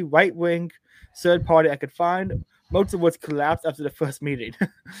joined every right-wing third party I could find, most of which collapsed after the first meeting.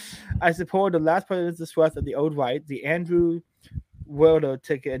 I supported the last president's thrust of the old right, the Andrew Wilder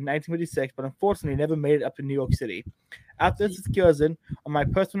ticket in 1956, but unfortunately never made it up to New York City. After this excursion on my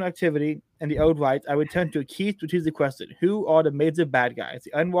personal activity and the old right, I returned to a key strategic question. Who are the major bad guys,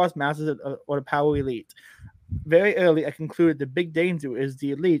 the unwashed masses or the power elite? Very early, I concluded the big danger is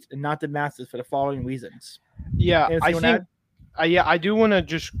the elite and not the masses for the following reasons. Yeah, I do want to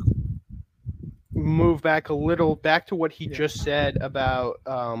just move back to what he just said about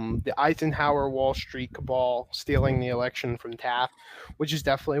the Eisenhower Wall Street cabal stealing the election from Taft, which is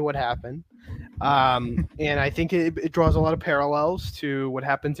definitely what happened. And I think it draws a lot of parallels to what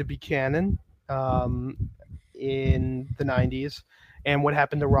happened to Buchanan in the 90s and what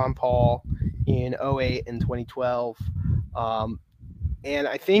happened to Ron Paul in 2008 and 2012. And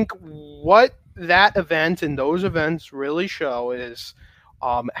I think what that event and those events really show is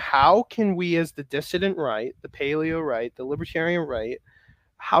how can we, as the dissident right, the paleo right, the libertarian right,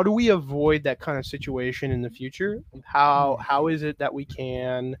 how do we avoid that kind of situation in the future? How is it that we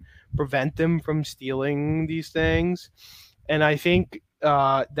can prevent them from stealing these things? And I think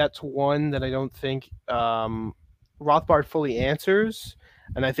that's one that I don't think Rothbard fully answers.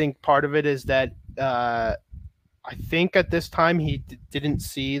 And I think part of it is that I think at this time he didn't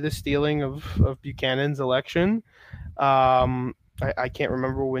see the stealing of Buchanan's election. I can't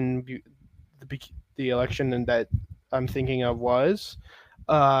remember when the election and that I'm thinking of was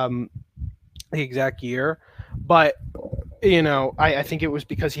the exact year, but I think it was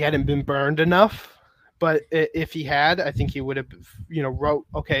because he hadn't been burned enough. But if he had, I think he would have wrote,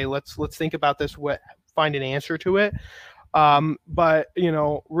 okay, let's think about this, find an answer to it. But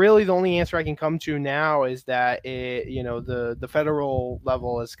really the only answer I can come to now is that the federal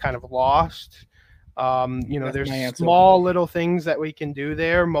level is kind of lost. There's small little things that we can do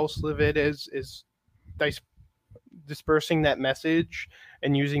there. Most of it is dispersing that message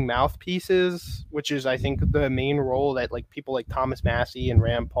and using mouthpieces, which is, I think, the main role that people like Thomas Massie and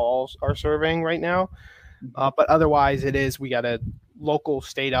Rand Paul are serving right now. But otherwise, we got a local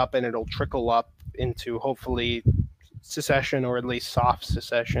state up, and it'll trickle up into hopefully secession, or at least soft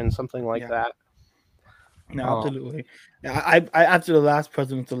secession, something like that. No, absolutely. I after the last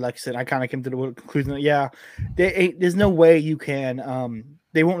president's election, I kind of came to the conclusion that there's no way you can.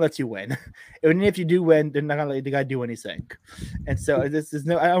 They won't let you win. Even if you do win, they're not gonna let the guy do anything. And so this is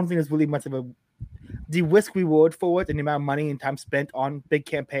I don't think there's really much of the risk reward for it, and the amount of money and time spent on big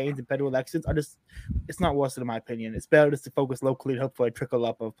campaigns and federal elections it's not worth it in my opinion. It's better just to focus locally and hope for a trickle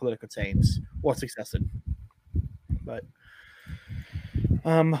up of political change or succession. But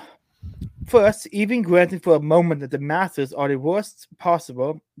first, even granting for a moment that the masses are the worst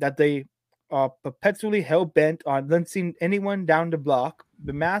possible, that they are perpetually hell-bent on lynching anyone down the block,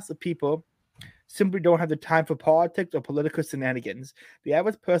 the mass of people simply don't have the time for politics or political shenanigans. The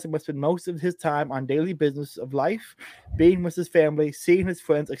average person must spend most of his time on daily business of life, being with his family, seeing his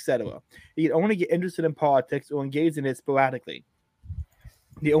friends, etc. He can only get interested in politics or engage in it sporadically.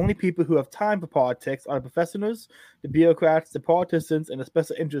 The only people who have time for politics are the professionals, the bureaucrats, the politicians, and the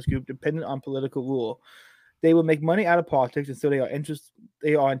special interest group dependent on political rule. They will make money out of politics, and so they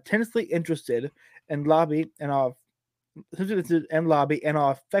are intensely interested in lobby and are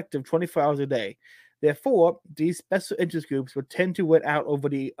effective 24 hours a day. Therefore, these special interest groups will tend to win out over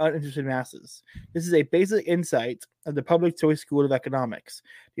the uninterested masses. This is a basic insight of the public choice school of economics.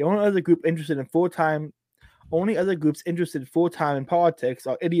 The only other groups interested in full-time in politics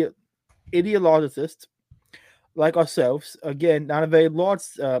are ideologists like ourselves. Again, not a very large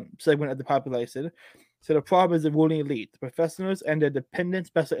segment of the population. So the problem is the ruling elite, the professionals, and their dependent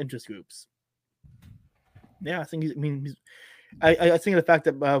special interest groups. Yeah, I think I think the fact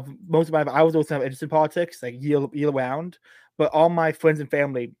that most of I was also interested in politics, like year round, but all my friends and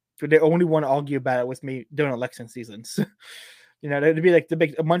family, they only want to argue about it with me during election seasons. It'd be like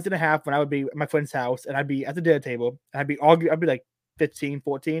a month and a half when I would be at my friend's house and I'd be at the dinner table and I'd be like 15,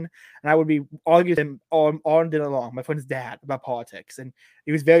 14, and I would be arguing with him all dinner long, my friend's dad, about politics, and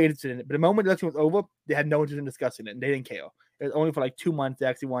he was very interested in it. But the moment the election was over, they had no interest in discussing it, and they didn't care. It was only for like 2 months they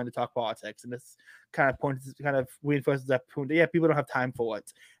actually wanted to talk politics, and this kind of reinforces that point that people don't have time for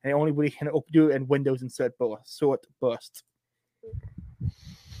it, and they only really can do it in windows and sort bursts.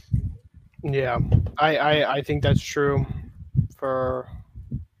 Yeah, I think that's true for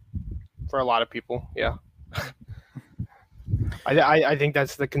a lot of people. Yeah. I think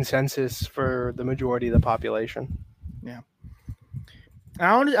that's the consensus for the majority of the population. Yeah.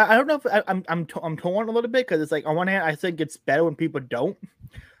 I don't know if I'm torn a little bit, because it's like, on one hand I think it's better when people don't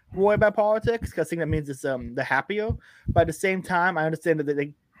worry about politics, because I think that means it's they're happier. But at the same time, I understand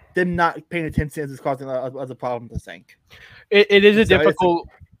that they're not paying attention as causing other problems. I think it is a difficult.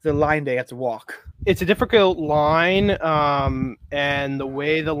 It's a line they have to walk. It's a difficult line, and the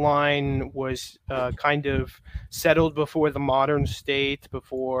way the line was kind of settled before the modern state,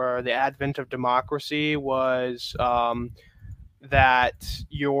 before the advent of democracy, was that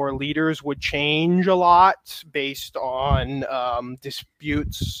your leaders would change a lot based on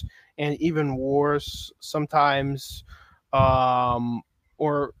disputes and even wars sometimes,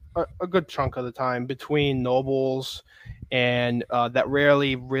 or a good chunk of the time, between nobles, and that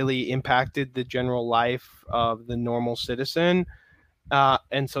rarely really impacted the general life of the normal citizen.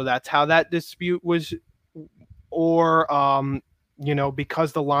 And so that's how that dispute was, or,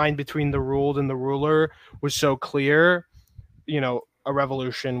 because the line between the ruled and the ruler was so clear, a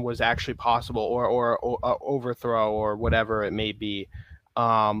revolution was actually possible, or overthrow, or whatever it may be.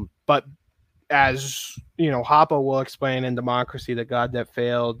 But as Hoppe will explain in Democracy, the God That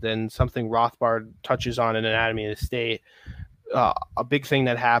Failed, and something Rothbard touches on in Anatomy of the State, a big thing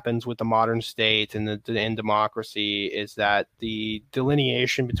that happens with the modern state and in democracy is that the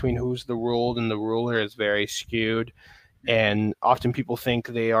delineation between who's the ruled and the ruler is very skewed. And often people think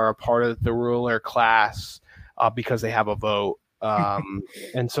they are a part of the ruler class because they have a vote.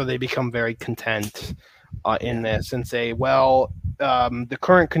 And so they become very content in this and say, well, the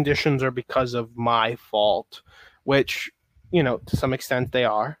current conditions are because of my fault, which, to some extent they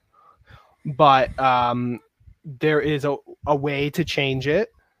are. But there is a way to change it.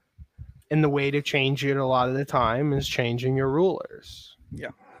 And the way to change it a lot of the time is changing your rulers. Yeah.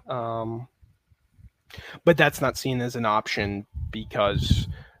 But that's not seen as an option because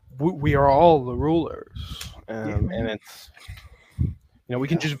we are all the rulers. And it's, we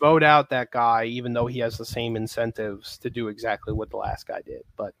can just vote out that guy, even though he has the same incentives to do exactly what the last guy did.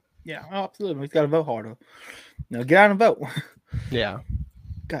 But yeah, absolutely. He's got to vote harder. Get out and vote. Yeah.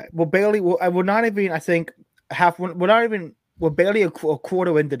 Okay. Well, barely. Well, I will not even. I think we're not even. We're barely a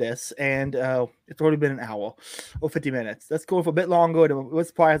quarter into this, and it's already been an hour or 50 minutes. Let's go for a bit longer.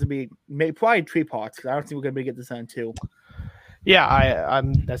 Let's probably have to be probably 3 parts because I don't think we're gonna be able to get this on 2. Yeah,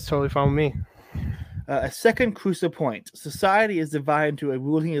 I'm. That's totally fine with me. A second crucial point: society is divided into a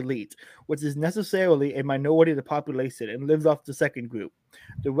ruling elite, which is necessarily a minority of the population and lives off the second group.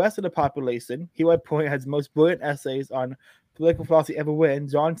 The rest of the population, here I point, has the most brilliant essays on political philosophy ever written.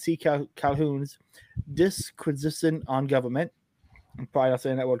 John C. Calhoun's Disquisition on Government. I'm probably not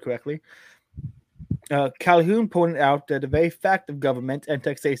saying that word correctly. Calhoun pointed out that the very fact of government and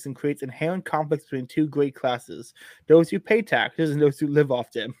taxation creates inherent conflicts between 2 great classes: those who pay taxes and those who live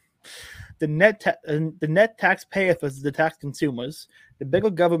off them. The net taxpayer versus the tax consumers. The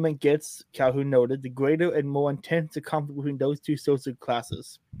bigger government gets, Calhoun noted, the greater and more intense the conflict between those 2 social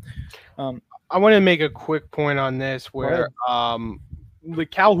classes. I want to make a quick point on this where the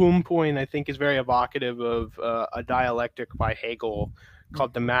Calhoun point, I think, is very evocative of a dialectic by Hegel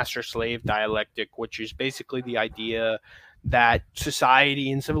called the master-slave dialectic, which is basically the idea that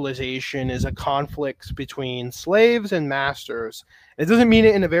society and civilization is a conflict between slaves and masters. It doesn't mean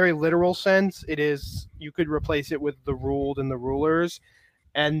it in a very literal sense. It is, you could replace it with the ruled and the rulers,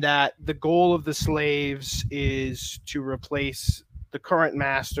 and that the goal of the slaves is to replace the current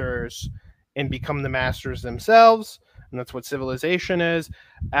masters and become the masters themselves. And that's what civilization is.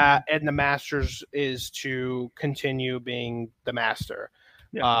 And the masters is to continue being the master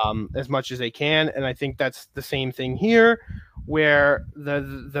as much as they can. And I think that's the same thing here, where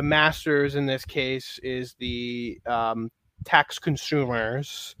the masters in this case is the tax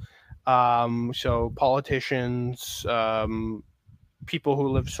consumers. So politicians, people who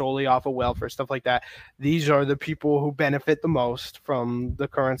live solely off of welfare, stuff like that. These are the people who benefit the most from the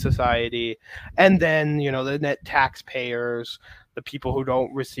current society. And then, the net taxpayers, the people who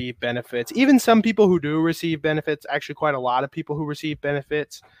don't receive benefits, even some people who do receive benefits, actually quite a lot of people who receive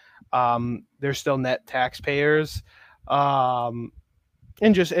benefits, they're still net taxpayers. And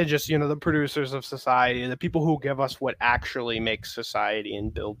just the producers of society, the people who give us what actually makes society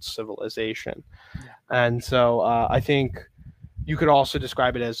and builds civilization. Yeah. And so I think you could also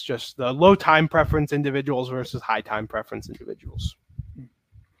describe it as just the low time preference individuals versus high time preference individuals.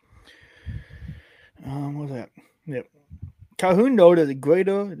 What was that? Yep. Calhoun noted the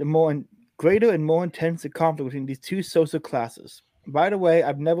greater and more intense the conflict between these 2 social classes. By the way,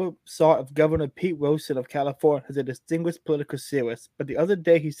 I've never thought of Governor Pete Rosen of California as a distinguished political theorist, but the other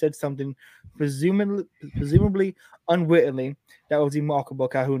day he said something presumably unwittingly that was remarkable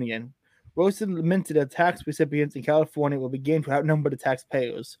Calhounian. Rosen lamented that tax recipients in California will begin to outnumber the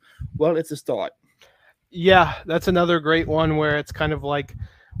taxpayers. Well, it's a start. Yeah, that's another great one where it's kind of like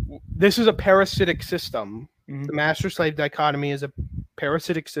this is a parasitic system. Mm-hmm. The master-slave dichotomy is a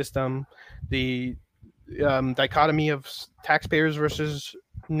parasitic system. The dichotomy of taxpayers versus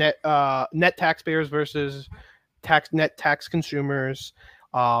net taxpayers versus net tax consumers,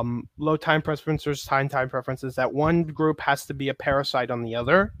 low time preference versus high time preferences. That one group has to be a parasite on the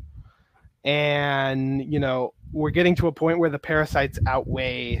other. And, we're getting to a point where the parasites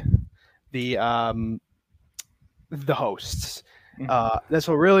outweigh the hosts. That's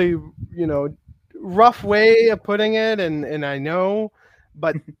a really, rough way of putting it. And I know,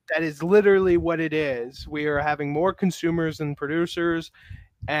 but that is literally what it is. We are having more consumers than producers.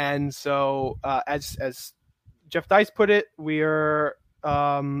 And so as Jeff Dice put it, we are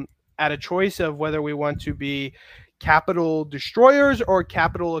at a choice of whether we want to be capital destroyers or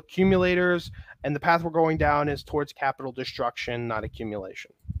capital accumulators, and the path we're going down is towards capital destruction, not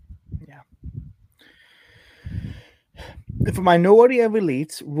accumulation. Yeah. If a minority of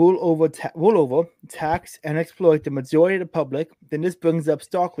elites rule over, tax, and exploit the majority of the public, then this brings up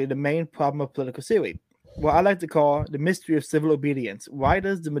starkly the main problem of political theory. what I like to call the mystery of civil obedience. Why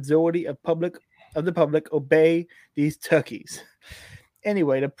does the majority of the public obey these turkeys?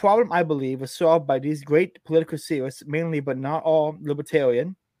 Anyway, the problem I believe was solved by these great political theorists, mainly but not all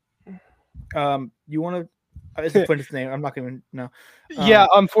libertarian. You want to? It's a French name. I'm not going to know. Yeah,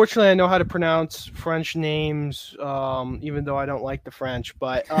 unfortunately, I know how to pronounce French names, even though I don't like the French.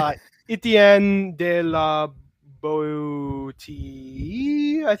 But Etienne de la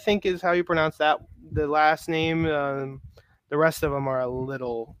Boetie, I think is how you pronounce that. The last name. The rest of them are a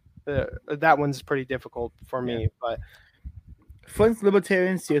little. That one's pretty difficult for me, but. French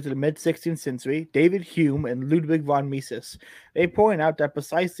libertarians here to the mid-16th century, David Hume and Ludwig von Mises. They point out that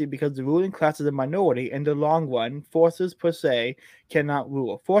precisely because the ruling class is a minority, in the long run, force per se cannot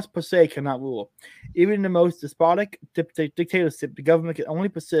rule. Even in the most despotic dictatorship, the government can only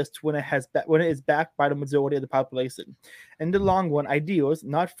persist when it is backed by the majority of the population. In the long run, ideals,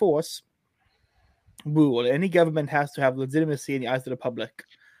 not force, rule. Any government has to have legitimacy in the eyes of the public.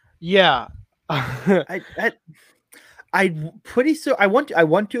 Yeah. I'm pretty sure I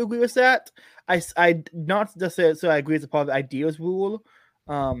want to agree with that. I not necessarily so I agree with the part of the ideals rule.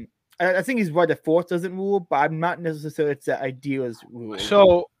 I think he's right that force doesn't rule, but I'm not necessarily it's the ideals rule.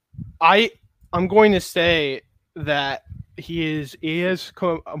 So I'm going to say that he is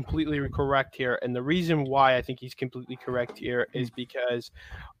completely correct here, and the reason why I think he's completely correct here is because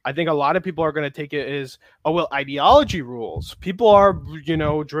I think a lot of people are going to take it as, oh, well, ideology rules. People are,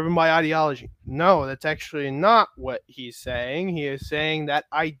 driven by ideology. No, that's actually not what he's saying. He is saying that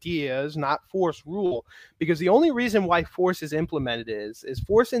ideas, not force, rule. Because the only reason why force is implemented is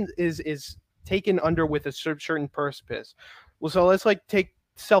force is taken under with a certain purpose. Well, so let's take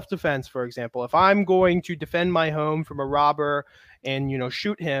self-defense, for example. If I'm going to defend my home from a robber and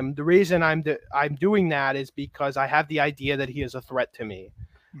shoot him, the reason I'm doing that is because I have the idea that he is a threat to me.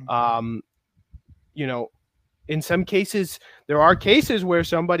 In some cases, there are cases where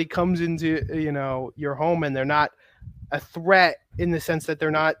somebody comes into your home and they're not a threat in the sense that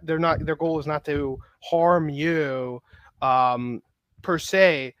they're not their goal is not to harm you per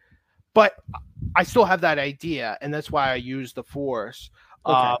se, but I still have that idea, and that's why I use the force.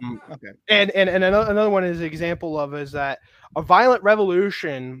 Okay. And another one is an example of is that a violent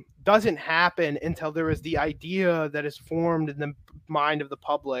revolution doesn't happen until there is the idea that is formed in the mind of the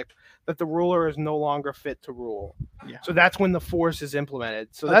public that the ruler is no longer fit to rule. Yeah. So that's when the force is implemented.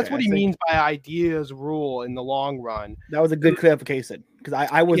 So that's what he means by ideas rule in the long run. That was a good clarification, because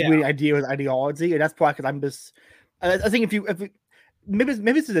I was reading idea with ideology, and that's probably because I'm just. I think if maybe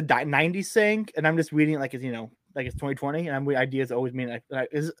this is a 90s saying, and I'm just reading it like it's it's 2020, and I'm reading ideas always mean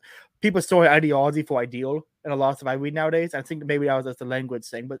is people store ideology for ideal and a lot of stuff I read nowadays. I think maybe that was just a language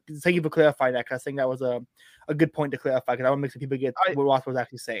thing, but thank you for clarifying that, because I think that was a good point to clarify, because I want to make sure people get what Ross was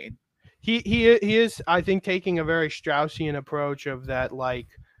actually saying. He is, I think, taking a very Straussian approach of that, the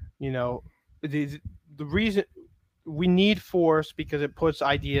reason we need force because it puts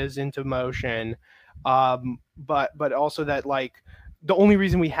ideas into motion, but also that the only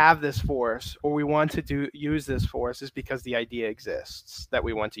reason we have this force or we want to use this force is because the idea exists that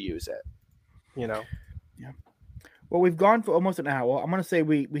we want to use it. Yeah. Well, we've gone for almost an hour. I'm gonna say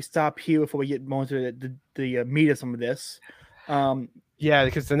we stop here before we get more into the meat of some of this. Yeah,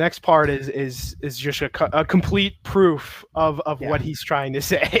 because the next part is just a complete proof of what he's trying to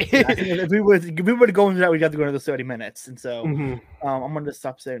say. If we were to go into that, we'd have to go into the 30 minutes. And so I'm going to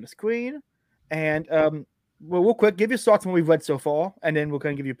stop sharing the screen. And well, real quick, give your thoughts on what we've read so far, and then we're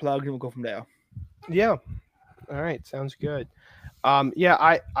going to give you plugs, and we'll go from there. Yeah. All right. Sounds good. I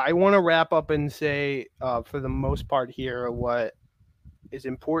want to wrap up and say, for the most part here, what is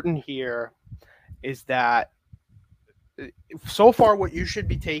important here is that so far what you should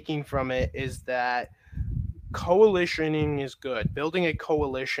be taking from it is that coalitioning is good. Building a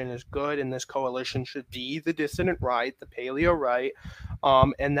coalition is good, and this coalition should be the dissident right, the paleo right,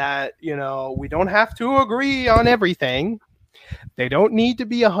 and that we don't have to agree on everything. They don't need to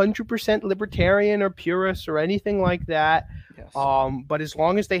be 100% libertarian or purist or anything like that. Yes. But as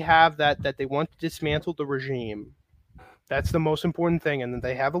long as they have that they want to dismantle the regime, that's the most important thing, and that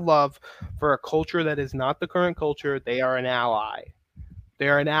they have a love for a culture that is not the current culture. They are an ally. They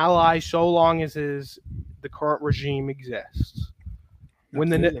are an ally so long as the current regime exists.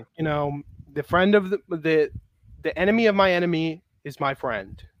 Absolutely. When the friend of the enemy of my enemy is my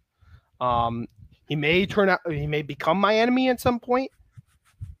friend. He may become my enemy at some point,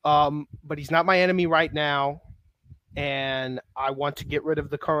 but he's not my enemy right now, and I want to get rid of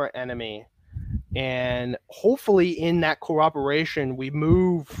the current enemy. And hopefully in that cooperation, we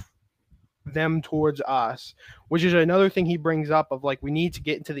move them towards us, which is another thing he brings up of like, we need to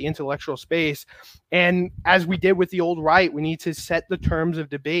get into the intellectual space. And as we did with the old right, we need to set the terms of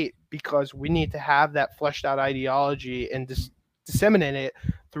debate, because we need to have that fleshed out ideology and disseminate it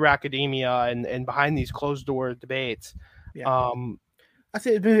through academia and behind these closed door debates. Yeah. I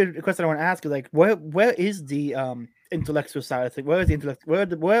say the question I want to ask is like, where is the intellectual side of things? Where is the intellect?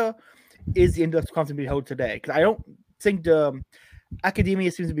 Where is the intellectual content being held today? Because I don't think the academia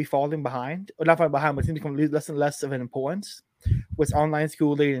seems to be falling behind, or not falling behind, but seems to become less and less of an importance with online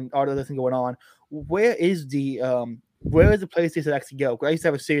schooling and all the other things going on. Where is the place to actually go? Because I used to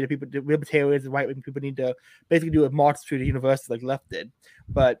have a series of people, the libertarians and right-wing people, need to basically do a march through the university like left did,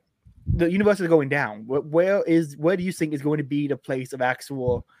 but the university is going down. Where do you think is going to be the place of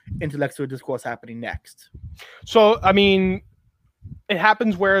actual intellectual discourse happening next? So, I mean, it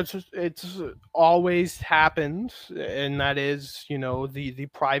happens where it's always happened, and that is, you know, the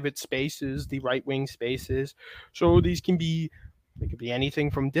private spaces, the right-wing spaces. So they could be anything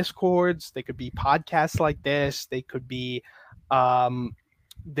from Discords, they could be podcasts like this, they could be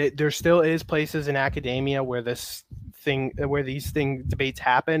there still is places in academia where these debates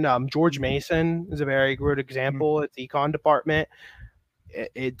happen. George Mason is a very good example at the econ department.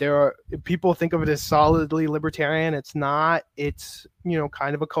 There are people think of it as solidly libertarian. It's not. It's, you know,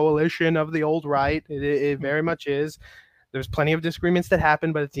 kind of a coalition of the old right. It very much is. There's plenty of disagreements that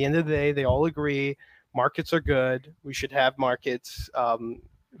happen, but at the end of the day, they all agree markets are good. We should have markets.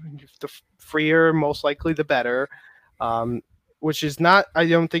 The freer, most likely, the better. Which is not, I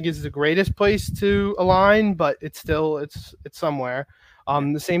don't think, is the greatest place to align, but it's still it's somewhere.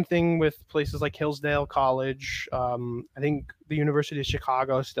 The same thing with places like Hillsdale College. I think the University of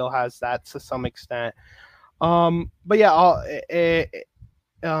Chicago still has that to some extent. But yeah,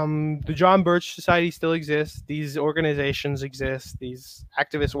 the John Birch Society still exists. These organizations exist. These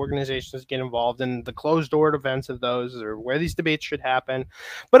activist organizations get involved in the closed door events of those, or where these debates should happen.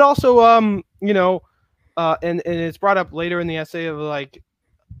 But also, you know, and it's brought up later in the essay of like,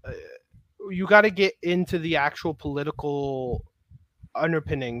 you got to get into the actual political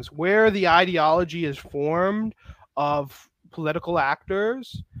underpinnings, where the ideology is formed of political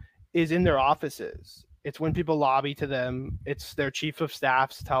actors is in their offices. It's when people lobby to them. It's their chief of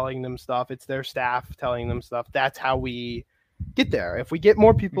staffs telling them stuff. It's their staff telling them stuff. That's how we get there. If we get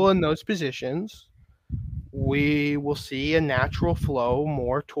more people in those positions, we will see a natural flow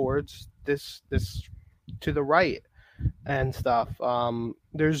more towards this to the right and stuff.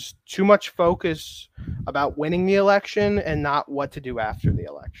 There's too much focus about winning the election and not what to do after the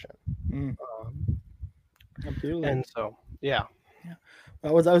election. Absolutely. And so, yeah.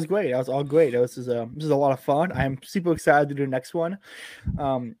 That was great. That was all great. This is a lot of fun. I'm super excited to do the next one.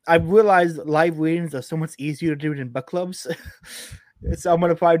 I realized live readings are so much easier to do than book clubs. So I'm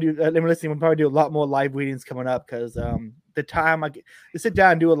gonna probably do. We'll probably do a lot more live readings coming up, because the time I get to sit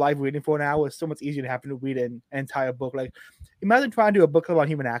down and do a live reading for an hour is so much easier than having to read an entire book. Like, imagine trying to do a book club on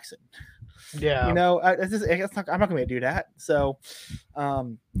human accent. Yeah, you know, I'm not gonna do that. So,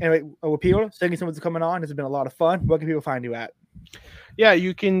 anyway, Repeal, thank you so much for coming on. It's been a lot of fun. Where can people find you at? Yeah,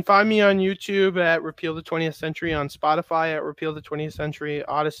 you can find me on YouTube at Repeal the 20th Century, on Spotify at Repeal the 20th Century,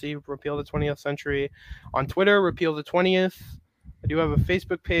 Odyssey, Repeal the 20th Century, on Twitter, Repeal the 20th. I do have a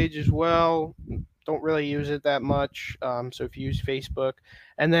Facebook page as well. Don't really use it that much, so if you use Facebook.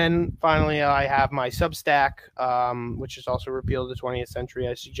 And then finally, I have my Substack, which is also Repeal the 20th Century.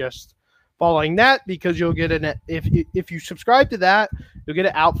 I suggest following that, because you'll get if you subscribe to that, you'll get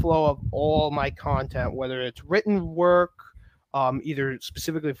an outflow of all my content, whether it's written work, either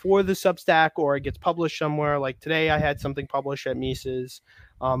specifically for the Substack, or it gets published somewhere. Like today, I had something published at Mises,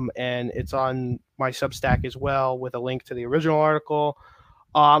 and it's on my Substack as well, with a link to the original article.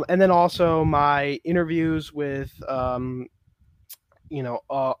 And then also my interviews with,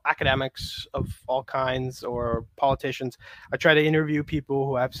 academics of all kinds, or politicians. I try to interview people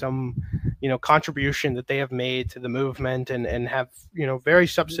who have some, contribution that they have made to the movement, and have, very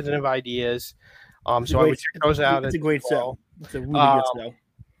substantive ideas. So I would check those out. It's a great show. It's a really good show.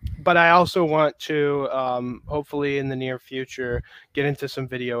 But I also want to, hopefully in the near future, get into some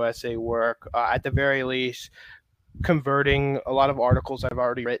video essay work. At the very least, converting a lot of articles I've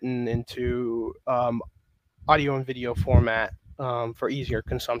already written into audio and video format for easier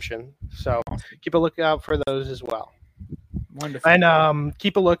consumption. So keep a lookout for those as well. Wonderful. And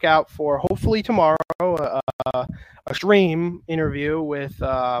keep a lookout for, hopefully tomorrow, a stream interview with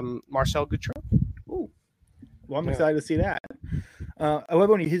Marcel Goutreau. Ooh. Well, I'm excited to see that.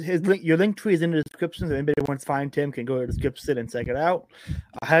 However, his link, your link tree is in the description, so anybody wants to find Tim can go to the description and check it out.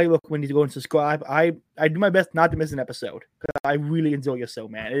 I highly recommend you to go and subscribe. I do my best not to miss an episode because I really enjoy your show,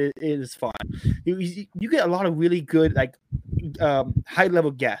 man. It is fun. You get a lot of really good high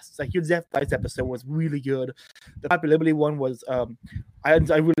level guests. Like your Jeff Dice episode was really good. The Popular Liberty one was I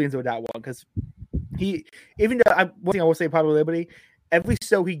really enjoyed that one because even though one thing I will say Popular Liberty, every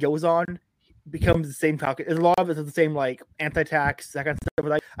show he goes on becomes the same topic. A lot of it is the same, like anti-tax, that kind of stuff.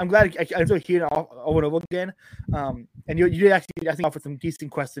 But I'm glad I enjoy hearing it over and over again. And you did actually, I think, offer some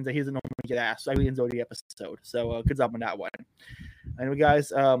decent questions that he doesn't normally get asked. So I really enjoyed the episode. So good job on that one. Anyway,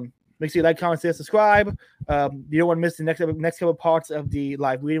 guys, make sure you like, comment, share, subscribe. You don't want to miss the next couple parts of the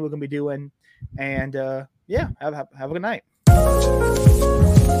live reading we're going to be doing. And yeah, have a good night.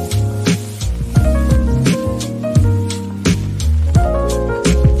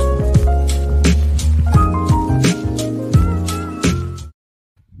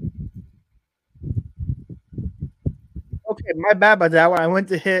 Okay, my bad about that one. I went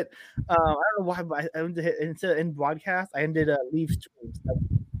to hit. I don't know why, but I went to hit instead of end broadcast. I ended leave stream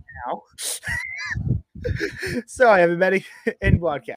now. Sorry, everybody. End broadcast.